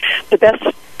also think the best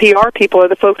PR people are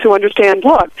the folks who understand,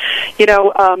 look, we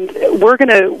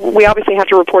obviously have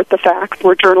to report the facts.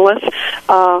 We're journalists,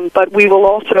 but we will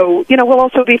also, we'll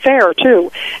also be fair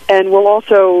too. And we'll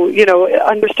also,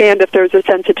 understand if there's a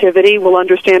sensitivity. We'll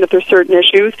understand if there's certain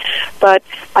issues. But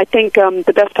I think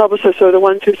the best publicists are the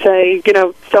ones who say,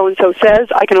 so-and-so says,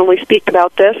 I can only speak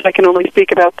about this. I can only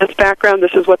speak about this background.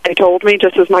 This is what they told me,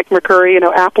 just as Mike McCurry,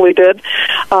 aptly did.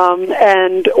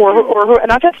 And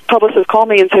I've had publicists call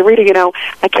me and say, Rita,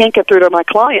 I can't get through to my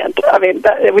client. I mean,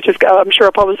 which is, I'm sure,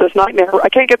 a publicist's nightmare. I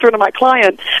can't get through to my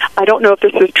client. I don't know if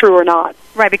this is true or not.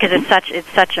 Right, because it's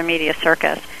such a media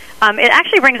circus. It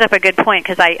actually brings up a good point,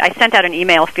 because I sent out an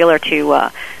email feeler to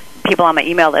people on my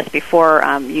email list before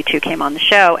you two came on the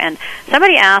show, and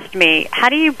somebody asked me, how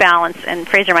do you balance, and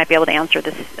Fraser might be able to answer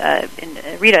this,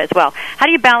 Rita as well, how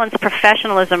do you balance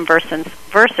professionalism versus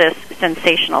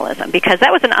sensationalism? Because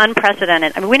that was an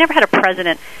unprecedented, we never had a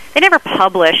president, they never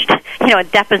published, a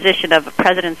deposition of a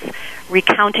president's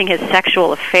recounting his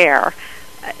sexual affair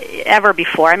ever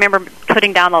before. I remember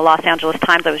putting down the Los Angeles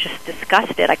Times. I was just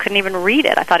disgusted. I couldn't even read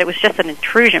it. I thought it was just an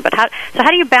intrusion. But how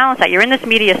do you balance that? You're in this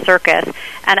media circus,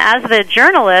 and as the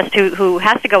journalist who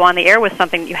has to go on the air with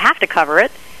something, you have to cover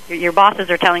it. Your bosses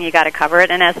are telling you got to cover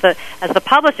it, and as the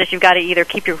publicist, you've got to either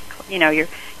keep your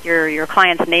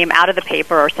client's name out of the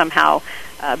paper or somehow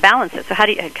balance it. So how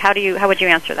would you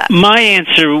answer that? My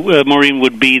answer, Maureen,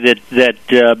 would be that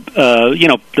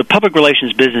the public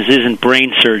relations business isn't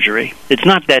brain surgery. It's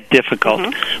not that difficult.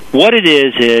 Mm-hmm. What it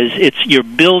is it's you're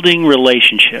building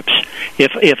relationships.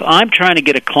 If I'm trying to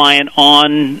get a client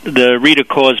on the Rita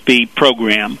Cosby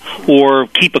program or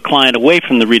keep a client away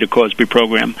from the Rita Cosby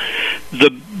program,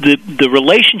 the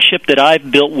relationship that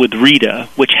I've built with Rita,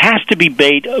 which has to be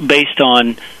based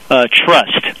on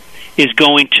trust, is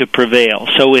going to prevail.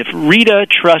 So if Rita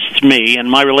trusts me and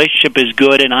my relationship is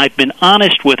good and I've been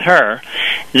honest with her,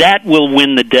 that will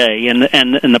win the day. And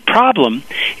the problem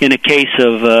in a case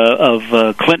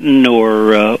of Clinton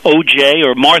or O.J.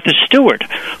 or Martha Stewart,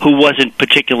 who wasn't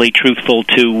particularly truthful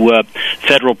to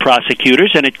federal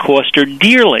prosecutors, and it cost her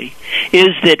dearly, is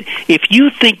that if you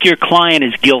think your client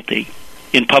is guilty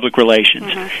in public relations,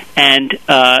 and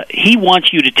he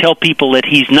wants you to tell people that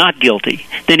he's not guilty,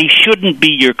 then he shouldn't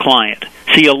be your client.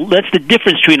 See, that's the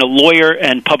difference between a lawyer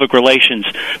and public relations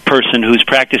person who's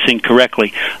practicing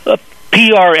correctly.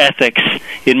 PR ethics,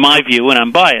 in my view, and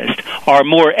I'm biased, are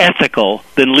more ethical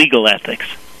than legal ethics.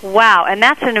 Wow, and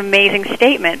that's an amazing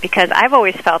statement, because I've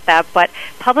always felt that, but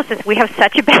publicists, we have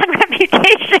such a bad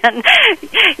reputation.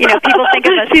 People think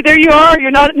of us. See, there you are.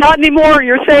 You're not anymore.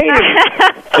 You're saved.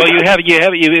 Well,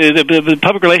 the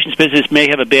public relations business may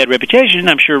have a bad reputation.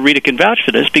 I'm sure Rita can vouch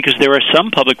for this, because there are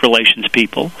some public relations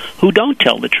people who don't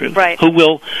tell the truth, right? Who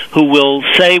will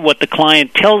say what the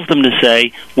client tells them to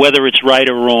say, whether it's right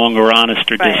or wrong or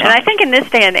honest or dishonest. And I think in this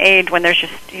day and age, when there's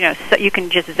just so you can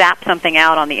just zap something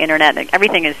out on the internet, and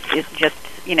everything is just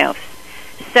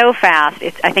so fast.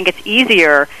 I think it's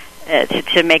easier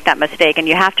to make that mistake. And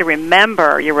you have to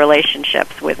remember your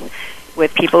relationships with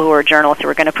people who are journalists who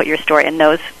are going to put your story, and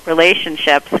those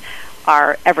relationships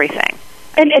are everything.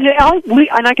 And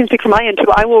I can speak from my end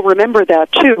too. I will remember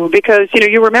that too, because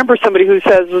you remember somebody who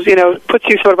says puts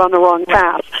you sort of on the wrong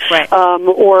path, right?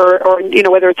 Or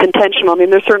whether it's intentional. I mean,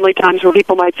 there's certainly times where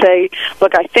people might say,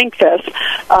 "Look, I think this,"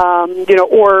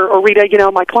 or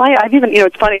Rita, my client. I've even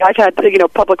it's funny. I've had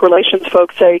public relations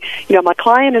folks say, my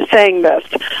client is saying this,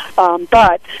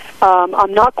 but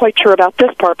I'm not quite sure about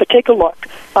this part. But take a look.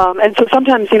 And so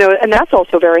sometimes and that's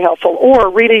also very helpful. Or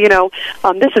Rita,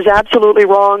 this is absolutely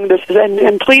wrong. This is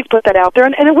and please put that out there,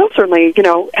 and it will certainly,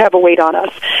 have a weight on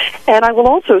us. And I will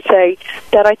also say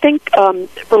that I think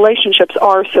relationships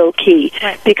are so key,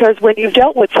 right. Because when you've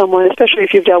dealt with someone, especially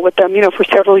if you've dealt with them, for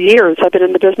several years, I've been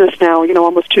in the business now,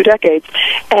 almost 2 decades,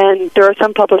 and there are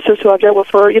some publicists who I've dealt with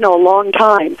for, a long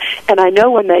time, and I know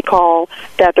when they call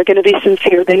that they're going to be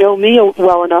sincere. They know me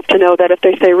well enough to know that if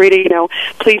they say, Rita,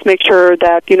 please make sure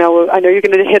that, I know you're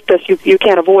going to hit this, you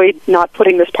can't avoid not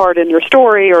putting this part in your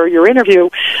story or your interview,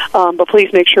 but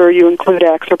please make sure you include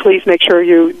X, or please make sure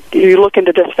you look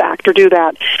into this fact or do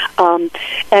that.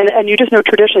 And you just know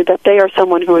traditionally that they are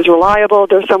someone who is reliable.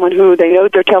 They're someone who they know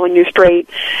they're telling you straight.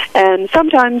 And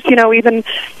sometimes, even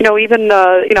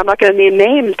I'm not going to name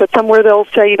names, but somewhere they'll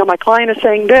say, my client is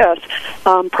saying this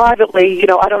privately.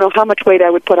 I don't know how much weight I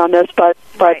would put on this, but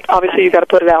obviously you've got to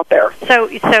put it out there. So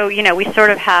we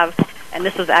sort of have, and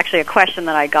this was actually a question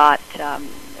that I got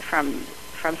from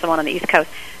someone on the East Coast.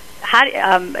 How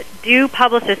do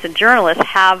publicists and journalists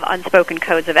have unspoken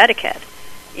codes of etiquette?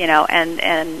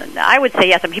 And I would say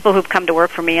yes. And people who've come to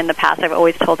work for me in the past, I've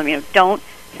always told them, don't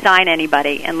sign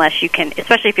anybody unless you can,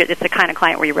 especially if it's the kind of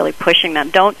client where you're really pushing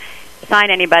them. Don't sign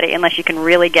anybody unless you can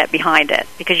really get behind it,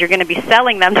 because you're going to be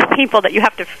selling them to people that you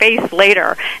have to face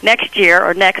later, next year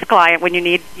or next client when you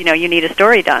need a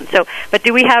story done. So, but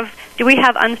do we have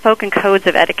unspoken codes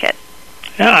of etiquette?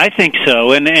 Yeah, I think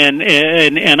so, and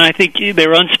I think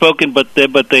they're unspoken, but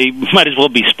they might as well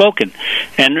be spoken.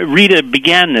 And Rita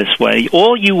began this way.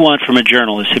 All you want from a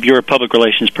journalist, if you're a public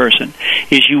relations person,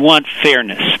 is you want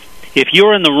fairness. If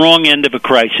you're in the wrong end of a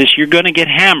crisis, you're going to get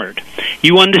hammered.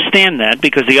 You understand that,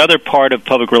 because the other part of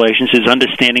public relations is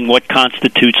understanding what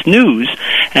constitutes news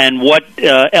and what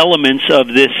elements of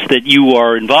this that you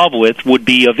are involved with would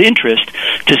be of interest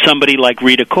to somebody like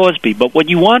Rita Cosby. But what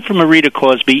you want from a Rita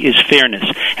Cosby is fairness.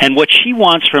 And what she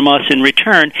wants from us in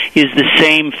return is the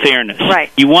same fairness.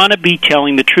 Right. You want to be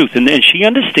telling the truth. And she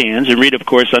understands, and Rita, of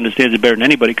course, understands it better than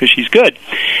anybody because she's good,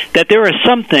 that there are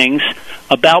some things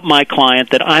about my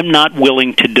client that I'm not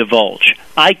willing to divulge.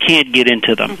 I can't get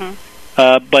into them. Mm-hmm.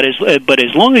 But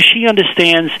as long as she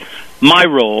understands my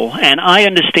role and I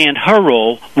understand her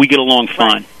role, we get along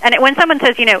fine. Right. And when someone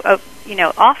says,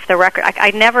 off the record,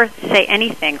 I never say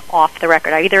anything off the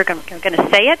record. I'm either going to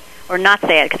say it or not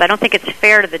say it, because I don't think it's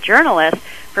fair to the journalist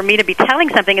for me to be telling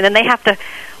something and then they have to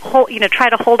try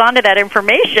to hold on to that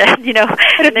information,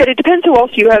 But it depends who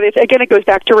else you have. Again, it goes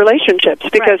back to relationships,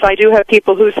 because right. I do have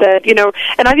people who said,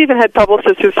 and I've even had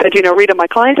publicists who said, Rita, my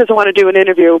client doesn't want to do an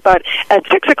interview, but at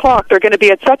 6 o'clock they're going to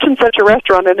be at such and such a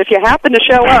restaurant, and if you happen to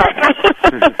show up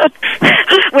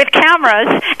with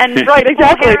cameras and right,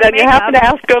 exactly, then you happen to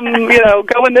ask them,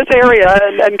 go in this area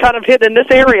and kind of hit in this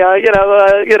area,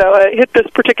 hit this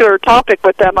particular topic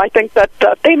with them. I think that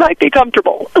they might be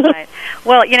comfortable. Right.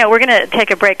 Well, we're going to take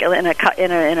a break in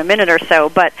a minute or so,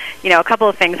 but a couple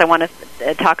of things I want to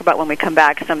talk about when we come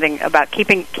back. Something about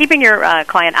keeping your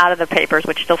client out of the papers,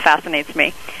 which still fascinates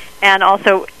me, and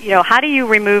also how do you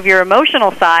remove your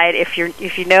emotional side if you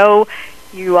know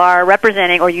you are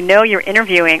representing, or you're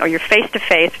interviewing, or you're face to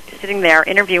face sitting there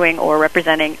interviewing or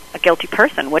representing a guilty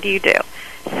person? What do you do?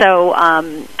 So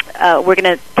we're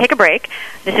going to take a break.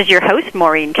 This is your host,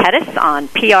 Maureen Kedes, on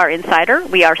PR Insider.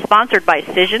 We are sponsored by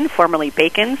Cision, formerly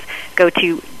Bacon's. Go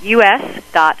to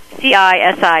us.cision.com.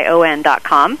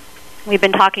 We've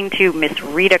been talking to Miss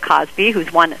Rita Cosby,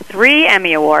 who's won 3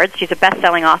 Emmy Awards. She's a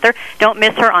best-selling author. Don't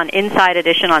miss her on Inside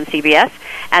Edition on CBS.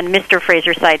 And Mr.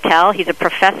 Fraser Seitel, he's a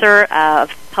professor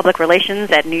of public relations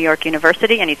at New York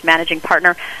University, and he's managing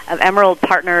partner of Emerald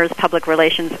Partners Public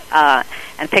Relations,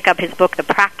 and pick up his book, The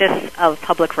Practice of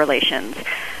Public Relations.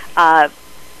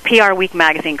 PR Week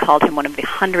magazine called him one of the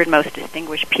 100 most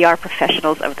distinguished PR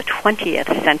professionals of the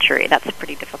 20th century. That's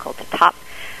pretty difficult to top.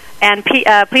 And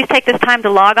please take this time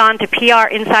to log on to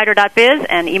prinsider.biz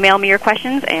and email me your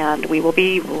questions, and we will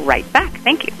be right back.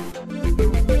 Thank you.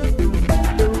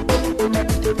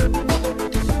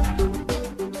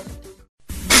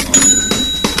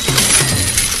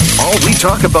 All we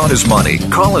talk about is money.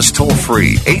 Call us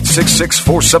toll-free,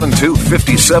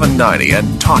 866-472-5790,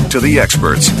 and talk to the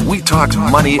experts. We talk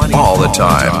money all the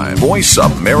time. Voice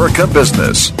America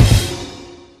Business.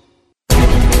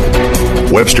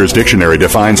 Webster's Dictionary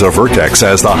defines a vertex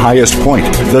as the highest point,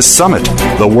 the summit.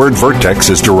 The word vertex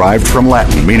is derived from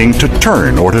Latin, meaning to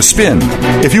turn or to spin.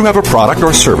 If you have a product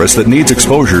or service that needs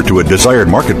exposure to a desired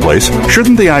marketplace,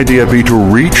 shouldn't the idea be to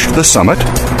reach the summit?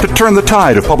 To turn the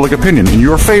tide of public opinion in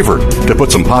your favor, to put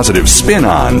some positive spin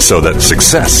on so that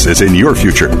success is in your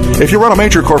future. If you run a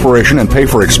major corporation and pay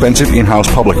for expensive in-house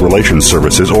public relations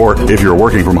services, or if you're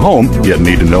working from home yet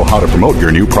need to know how to promote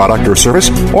your new product or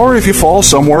service, or if you fall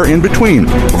somewhere in between,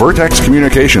 Vertex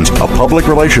Communications, a public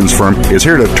relations firm, is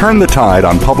here to turn the tide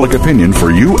on public opinion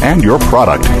for you and your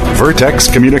product. Vertex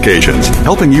Communications,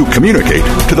 helping you communicate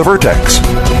to the Vertex.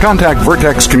 Contact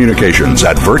Vertex Communications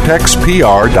at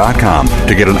vertexpr.com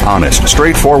to get an honest,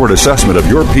 straightforward assessment of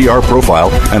your PR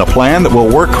profile and a plan that will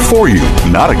work for you,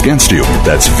 not against you.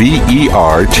 That's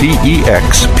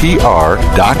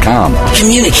vertexpr.com.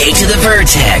 Communicate to the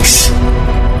Vertex.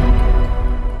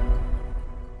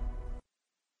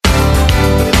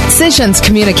 Cision's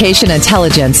communication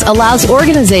intelligence allows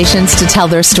organizations to tell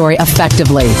their story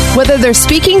effectively. Whether they're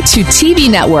speaking to TV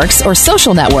networks or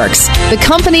social networks, the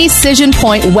company's Cision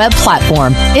Point web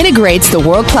platform integrates the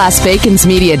world-class Bacon's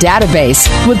media database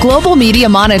with global media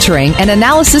monitoring and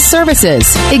analysis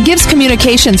services. It gives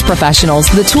communications professionals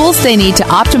the tools they need to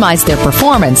optimize their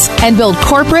performance and build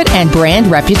corporate and brand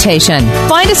reputation.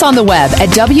 Find us on the web at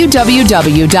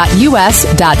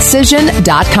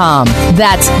www.us.cision.com.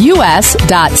 That's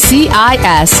us.cision.com.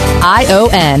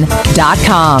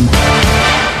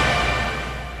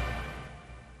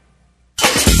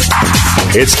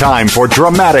 It's time for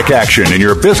dramatic action in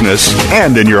your business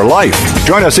and in your life.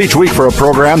 Join us each week for a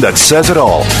program that says it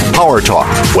all. Power Talk.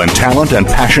 When talent and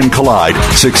passion collide,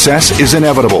 success is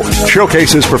inevitable.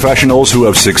 Showcases professionals who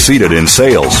have succeeded in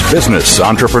sales, business,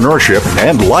 entrepreneurship,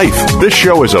 and life. This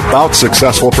show is about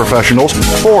successful professionals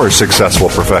for successful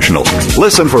professionals.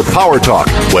 Listen for Power Talk.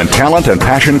 When talent and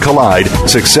passion collide,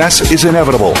 success is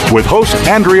inevitable. With host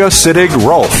Andrea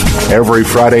Siddig-Rolf. Every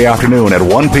Friday afternoon at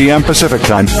 1 p.m. Pacific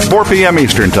Time, 4 p.m.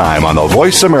 Eastern Time on the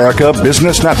Voice America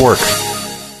Business Network.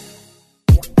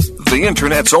 The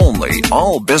Internet's only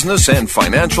all business and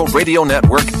financial radio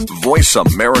network, Voice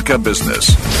America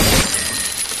Business.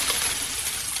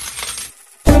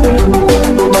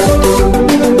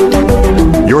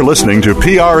 You're listening to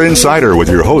PR Insider with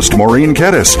your host, Maureen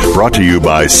Kedes, brought to you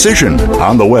by Cision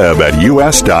on the web at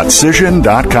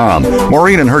us.cision.com.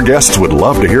 Maureen and her guests would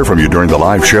love to hear from you during the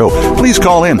live show. Please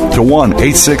call in to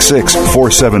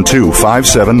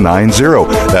 1-866-472-5790.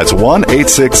 That's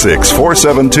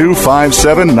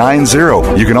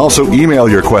 1-866-472-5790. You can also email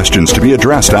your questions to be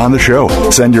addressed on the show.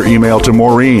 Send your email to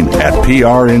Maureen at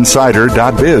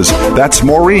prinsider.biz. That's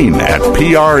Maureen at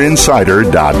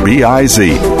prinsider.biz.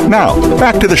 Now,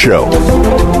 back to the show.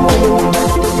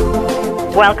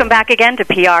 Welcome back again to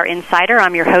PR Insider.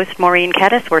 I'm your host, Maureen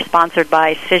Kedes. We're sponsored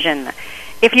by Cision.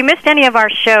 If you missed any of our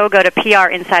show, go to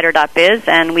prinsider.biz,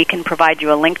 and we can provide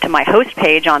you a link to my host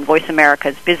page on Voice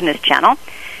America's Business Channel.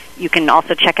 You can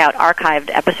also check out archived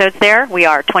episodes there. We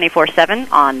are 24/7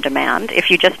 on demand. If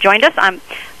you just joined us, I'm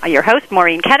your host,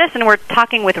 Maureen Kedes, and we're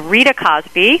talking with Rita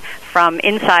Cosby from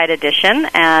Inside Edition.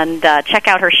 And check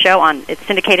out her show it's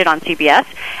syndicated on CBS.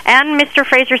 And Mr.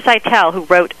 Fraser Seitel, who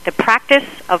wrote The Practice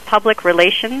of Public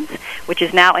Relations, which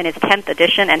is now in its 10th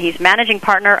edition, and he's managing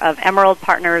partner of Emerald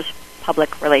Partners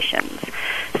Public Relations.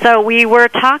 So we were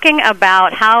talking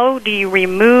about how do you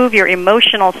remove your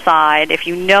emotional side if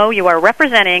you know you are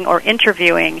representing or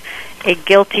interviewing a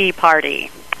guilty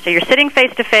party. So you're sitting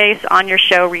face-to-face on your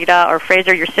show, Rita, or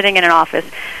Fraser, you're sitting in an office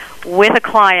with a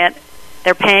client.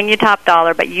 They're paying you top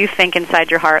dollar, but you think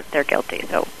inside your heart they're guilty.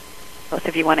 So both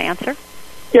of you want to answer?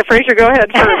 Yeah, Fraser, go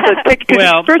ahead first.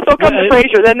 First they'll come to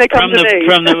Fraser, then they come to me.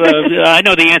 I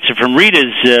know the answer from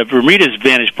Rita's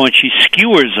vantage point. She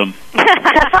skewers them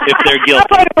if they're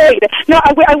guilty.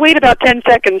 I wait about 10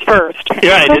 seconds first.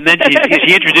 Right, and then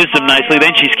she introduces them nicely,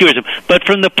 then she skewers them. But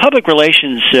from the public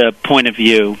relations point of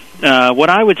view, what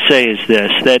I would say is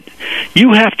this, that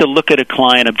you have to look at a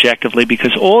client objectively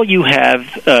because all you have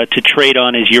to trade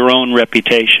on is your own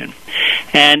reputation.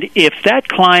 And if that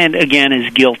client, again, is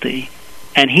guilty,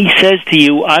 and he says to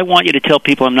you, I want you to tell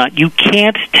people I'm not, you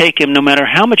can't take him no matter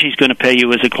how much he's going to pay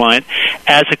you as a client.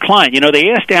 You know, they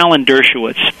asked Alan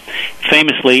Dershowitz,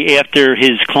 famously, after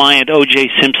his client O.J.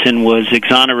 Simpson was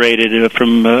exonerated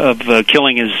of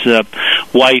killing his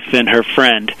wife and her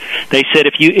friend. They said,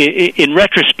 in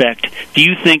retrospect, do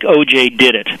you think O.J.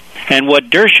 did it? And what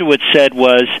Dershowitz said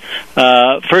was,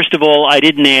 first of all, I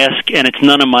didn't ask, and it's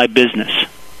none of my business.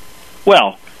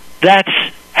 Well, that's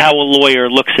how a lawyer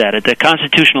looks at it. The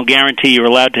constitutional guarantee you're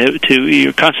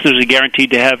constitutionally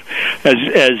guaranteed to have as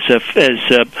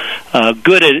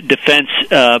good a defense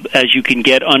as you can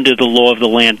get under the law of the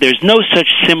land. There's no such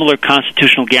similar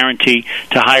constitutional guarantee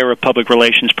to hire a public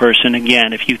relations person.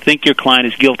 Again, if you think your client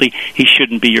is guilty, he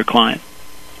shouldn't be your client.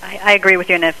 I agree with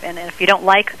you, and if you don't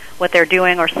like what they're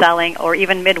doing or selling, or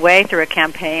even midway through a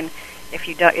campaign, if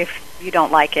you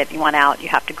don't like it, you want out, you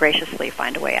have to graciously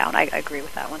find a way out. I agree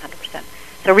with that 100%.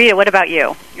 So, Rita, what about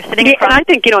you? You're sitting in front. And I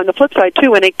think, on the flip side, too,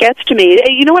 when it gets to me,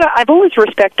 you know what, I've always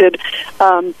respected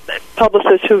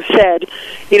publicists who've said,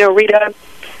 Rita,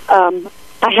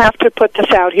 I have to put this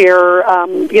out here.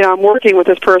 I'm working with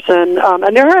this person,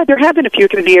 and there have been a few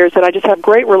through the years that I just have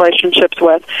great relationships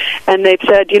with, and they've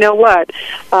said, you know what,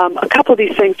 a couple of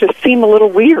these things just seem a little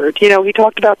weird. He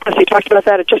talked about this, he talked about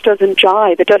that. It just doesn't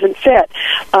jive. It doesn't fit.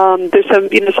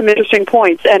 There's some interesting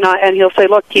points, and he'll say,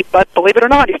 look, but believe it or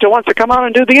not, he still wants to come on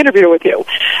and do the interview with you.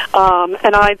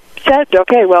 And I said,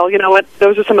 okay, well, you know what,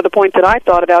 those are some of the points that I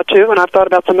thought about too, and I've thought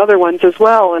about some other ones as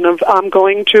well, and I'm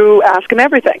going to ask him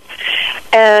everything.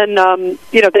 And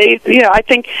I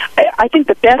think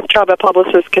the best job a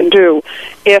publicist can do,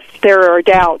 if there are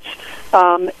doubts,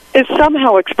 is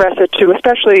somehow express it to,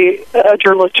 especially a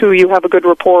journalist who you have a good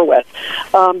rapport with,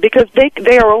 because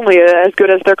they are only as good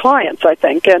as their clients, I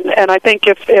think. And I think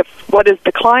if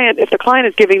the client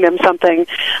is giving them something,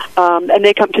 and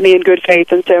they come to me in good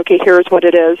faith and say, okay, here's what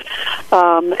it is,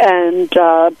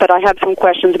 but I have some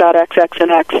questions about X,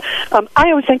 and X. I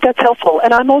always think that's helpful,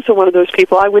 and I'm also one of those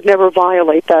people. I would never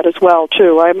violate that as well,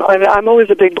 too. I'm always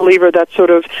a big believer that sort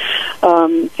of,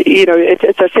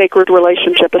 it's a sacred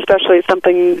relationship, especially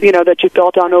something that you've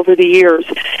built on over the years.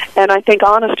 And I think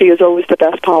honesty is always the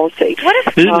best policy. What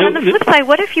if, on the flip side,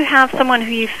 what if you have someone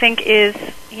who you think is,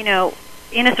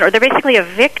 innocent, or they're basically a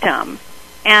victim,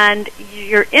 and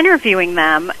you're interviewing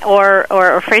them, or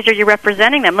Fraser, you're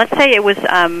representing them? Let's say it was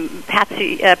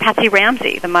Patsy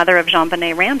Ramsey, the mother of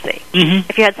JonBenet Ramsey. Mm-hmm.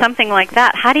 If you had something like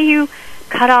that, how do you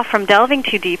cut off from delving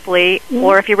too deeply? Mm-hmm.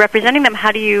 Or if you're representing them,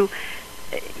 how do you,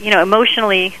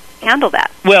 emotionally handle that?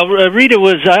 Well, Rita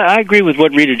I agree with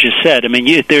what Rita just said. I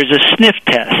mean, there's a sniff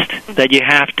test that you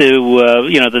have to,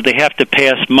 that they have to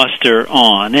pass muster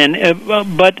on. And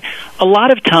but a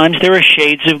lot of times there are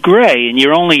shades of gray, and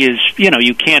you're only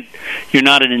you're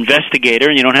not an investigator,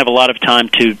 and you don't have a lot of time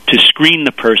to screen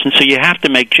the person, so you have to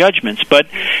make judgments.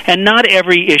 And not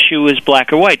every issue is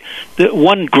black or white.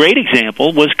 One great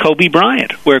example was Kobe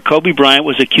Bryant, where Kobe Bryant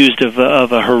was accused of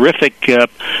a horrific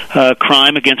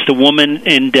crime against a woman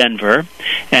in Denver.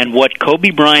 And what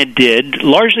Kobe Bryant did,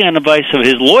 largely on the advice of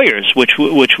his lawyers, which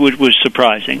was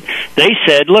surprising, they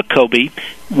said, look, Kobe,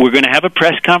 we're going to have a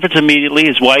press conference immediately.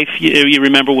 His wife, you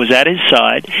remember, was at his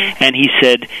side, and he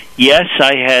said, yes,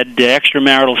 I had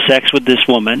extramarital sex with this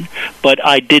woman, but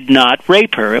I did not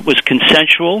rape her. It was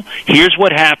consensual. Here's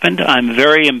what happened. I'm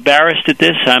very embarrassed at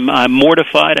this. I'm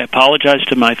mortified. I apologize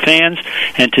to my fans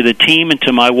and to the team and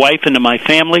to my wife and to my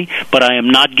family, but I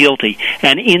am not guilty.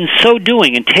 And in so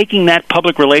doing, and taking that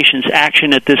public relations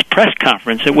action at this press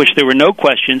conference, at which there were no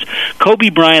questions, Kobe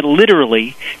Bryant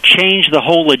literally changed the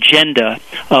whole agenda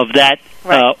of that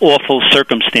awful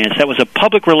circumstance. That was a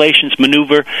public relations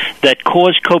maneuver that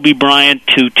caused Kobe Bryant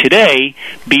to today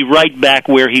be right back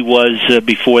where he was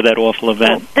before that awful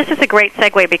event. Well, this is a great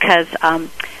segue, because I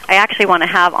actually want to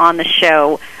have on the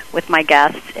show with my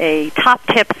guests a top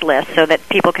tips list so that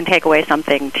people can take away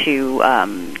something to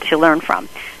learn from.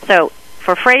 So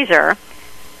for Fraser,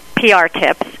 PR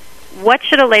tips. What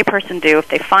should a layperson do if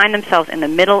they find themselves in the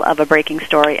middle of a breaking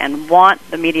story and want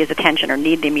the media's attention or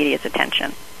need the media's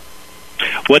attention?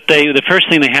 The first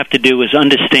thing they have to do is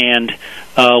understand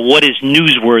what is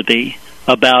newsworthy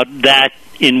about that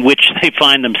in which they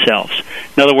find themselves.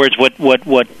 In other words, what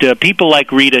people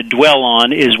like Rita dwell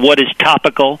on is what is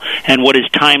topical and what is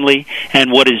timely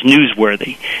and what is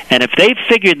newsworthy. And if they've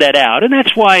figured that out, and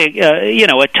that's why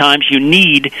at times you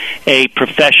need a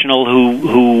professional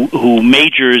who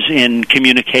majors in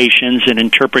communications and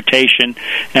interpretation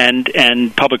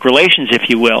and public relations, if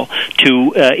you will,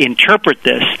 to interpret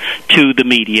this to the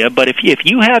media. But if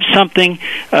you have something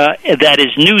that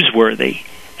is newsworthy,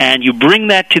 and you bring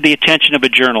that to the attention of a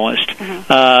journalist,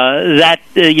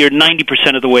 you're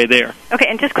 90% of the way there. Okay,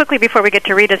 and just quickly before we get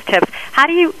to Rita's tips, how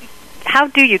do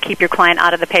you keep your client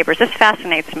out of the papers? This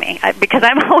fascinates me because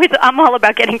I'm all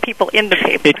about getting people in the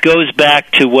paper. It goes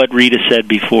back to what Rita said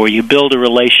before. You build a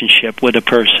relationship with a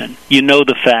person. You know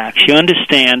the facts. You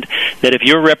understand that if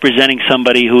you're representing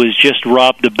somebody who has just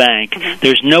robbed a bank,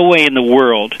 there's no way in the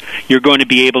world you're going to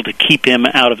be able to keep him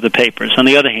out of the papers. On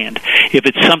the other hand, if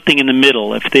it's something in the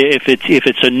middle, if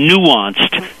it's a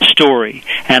nuanced story,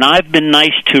 and I've been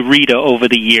nice to Rita over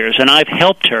the years, and I've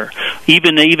helped her,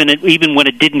 even when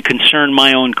it didn't concern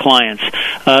my own clients.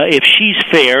 If she's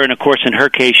fair, and of course in her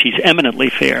case she's eminently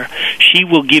fair, she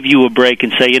will give you a break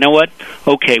and say, you know what,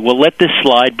 okay, we'll let this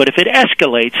slide, but if it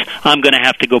escalates, I'm going to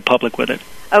have to go public with it.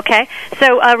 Okay.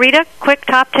 So, Rita, quick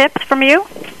top tips from you?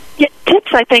 Yeah,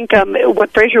 tips, I think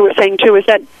what Fraser was saying too is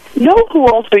that know who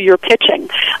also you're pitching.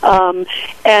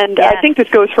 I think this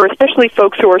goes for especially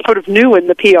folks who are sort of new in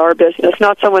the PR business,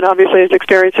 not someone obviously as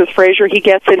experienced as Fraser. He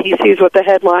gets it, he sees what the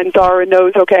headlines are and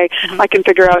knows, okay, I can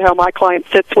figure out how my client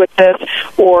fits with this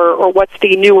or what's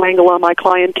the new angle on my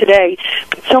client today.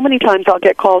 But so many times I'll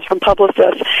get calls from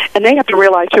publicists, and they have to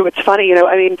realize, too, it's funny,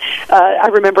 I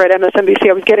remember at MSNBC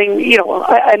I was getting,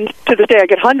 and to this day I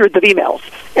get hundreds of emails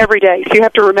every day. So you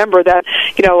have to remember that,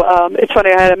 it's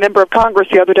funny, I had a member of Congress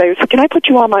the other day who said, can I put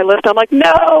you on my list? I'm like,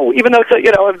 no, even though it's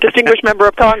a distinguished member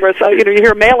of Congress, you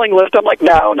hear mailing list, I'm like,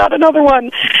 no, not another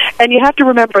one. And you have to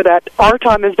remember that our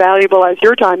time is valuable as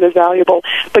your time is valuable,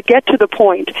 but get to the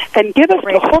point and give us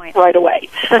the hook right away.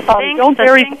 Don't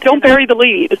bury the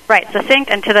lead. Right,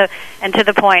 succinct and to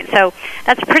the point. So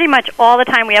that's pretty much all the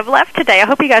time we have left today. I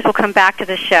hope you guys will come back to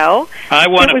the show. I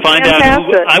want to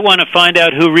find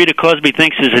out who Rita Cosby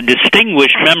thinks is a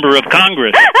distinguished member of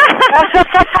Congress.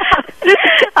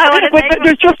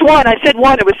 There's just one. I said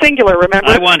one. It was singular, remember?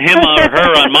 I want him or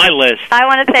her on my list. I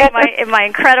want to thank my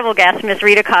incredible guest, Miss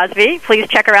Rita Cosby. Please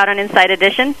check her out on Inside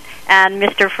Edition. And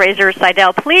Mr. Fraser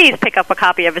Seitel, please pick up a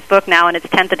copy of his book now in its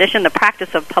 10th edition, The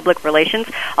Practice of Public Relations.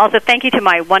 Also, thank you to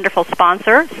my wonderful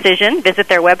sponsor, Cision. Visit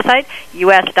their website,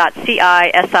 us.cision.com.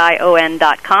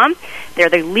 They're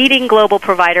the leading global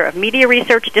provider of media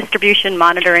research, distribution,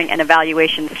 monitoring, and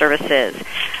evaluation services.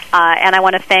 And I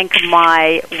want to thank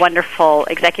my wonderful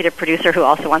executive producer who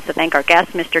also wants to thank our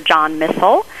guest, Mr. John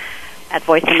Missel at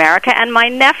Voice America, and my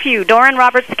nephew, Doran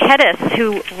Roberts Kedes,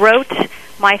 who wrote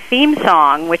my theme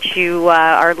song, which you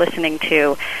are listening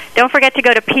to. Don't forget to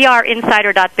go to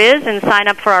prinsider.biz and sign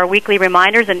up for our weekly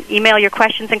reminders and email your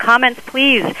questions and comments,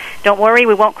 please. Don't worry,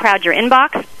 we won't crowd your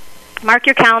inbox. Mark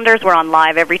your calendars. We're on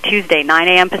live every Tuesday, 9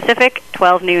 a.m. Pacific,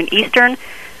 12 noon Eastern,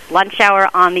 lunch hour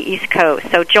on the East Coast.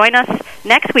 So join us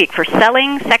next week for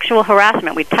Selling Sexual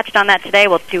Harassment. We touched on that today.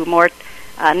 We'll do more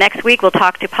next week. We'll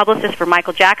talk to publicists for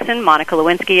Michael Jackson, Monica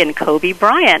Lewinsky, and Kobe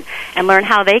Bryant and learn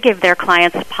how they give their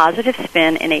clients a positive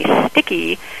spin in a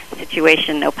sticky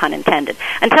situation, no pun intended.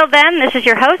 Until then, this is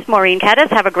your host, Maureen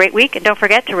Kedes. Have a great week, and don't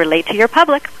forget to relate to your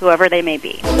public, whoever they may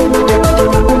be.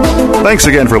 Thanks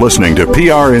again for listening to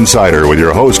PR Insider with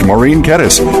your host, Maureen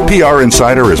Kedes. PR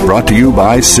Insider is brought to you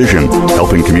by Cision,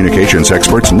 helping communications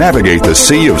experts navigate the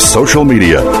sea of social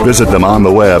media. Visit them on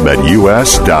the web at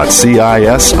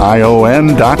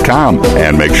us.cision.com.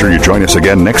 And make sure you join us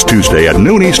again next Tuesday at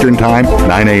noon Eastern Time,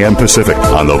 9 a.m. Pacific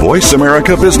on the Voice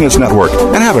America Business Network.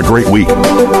 And have a great week.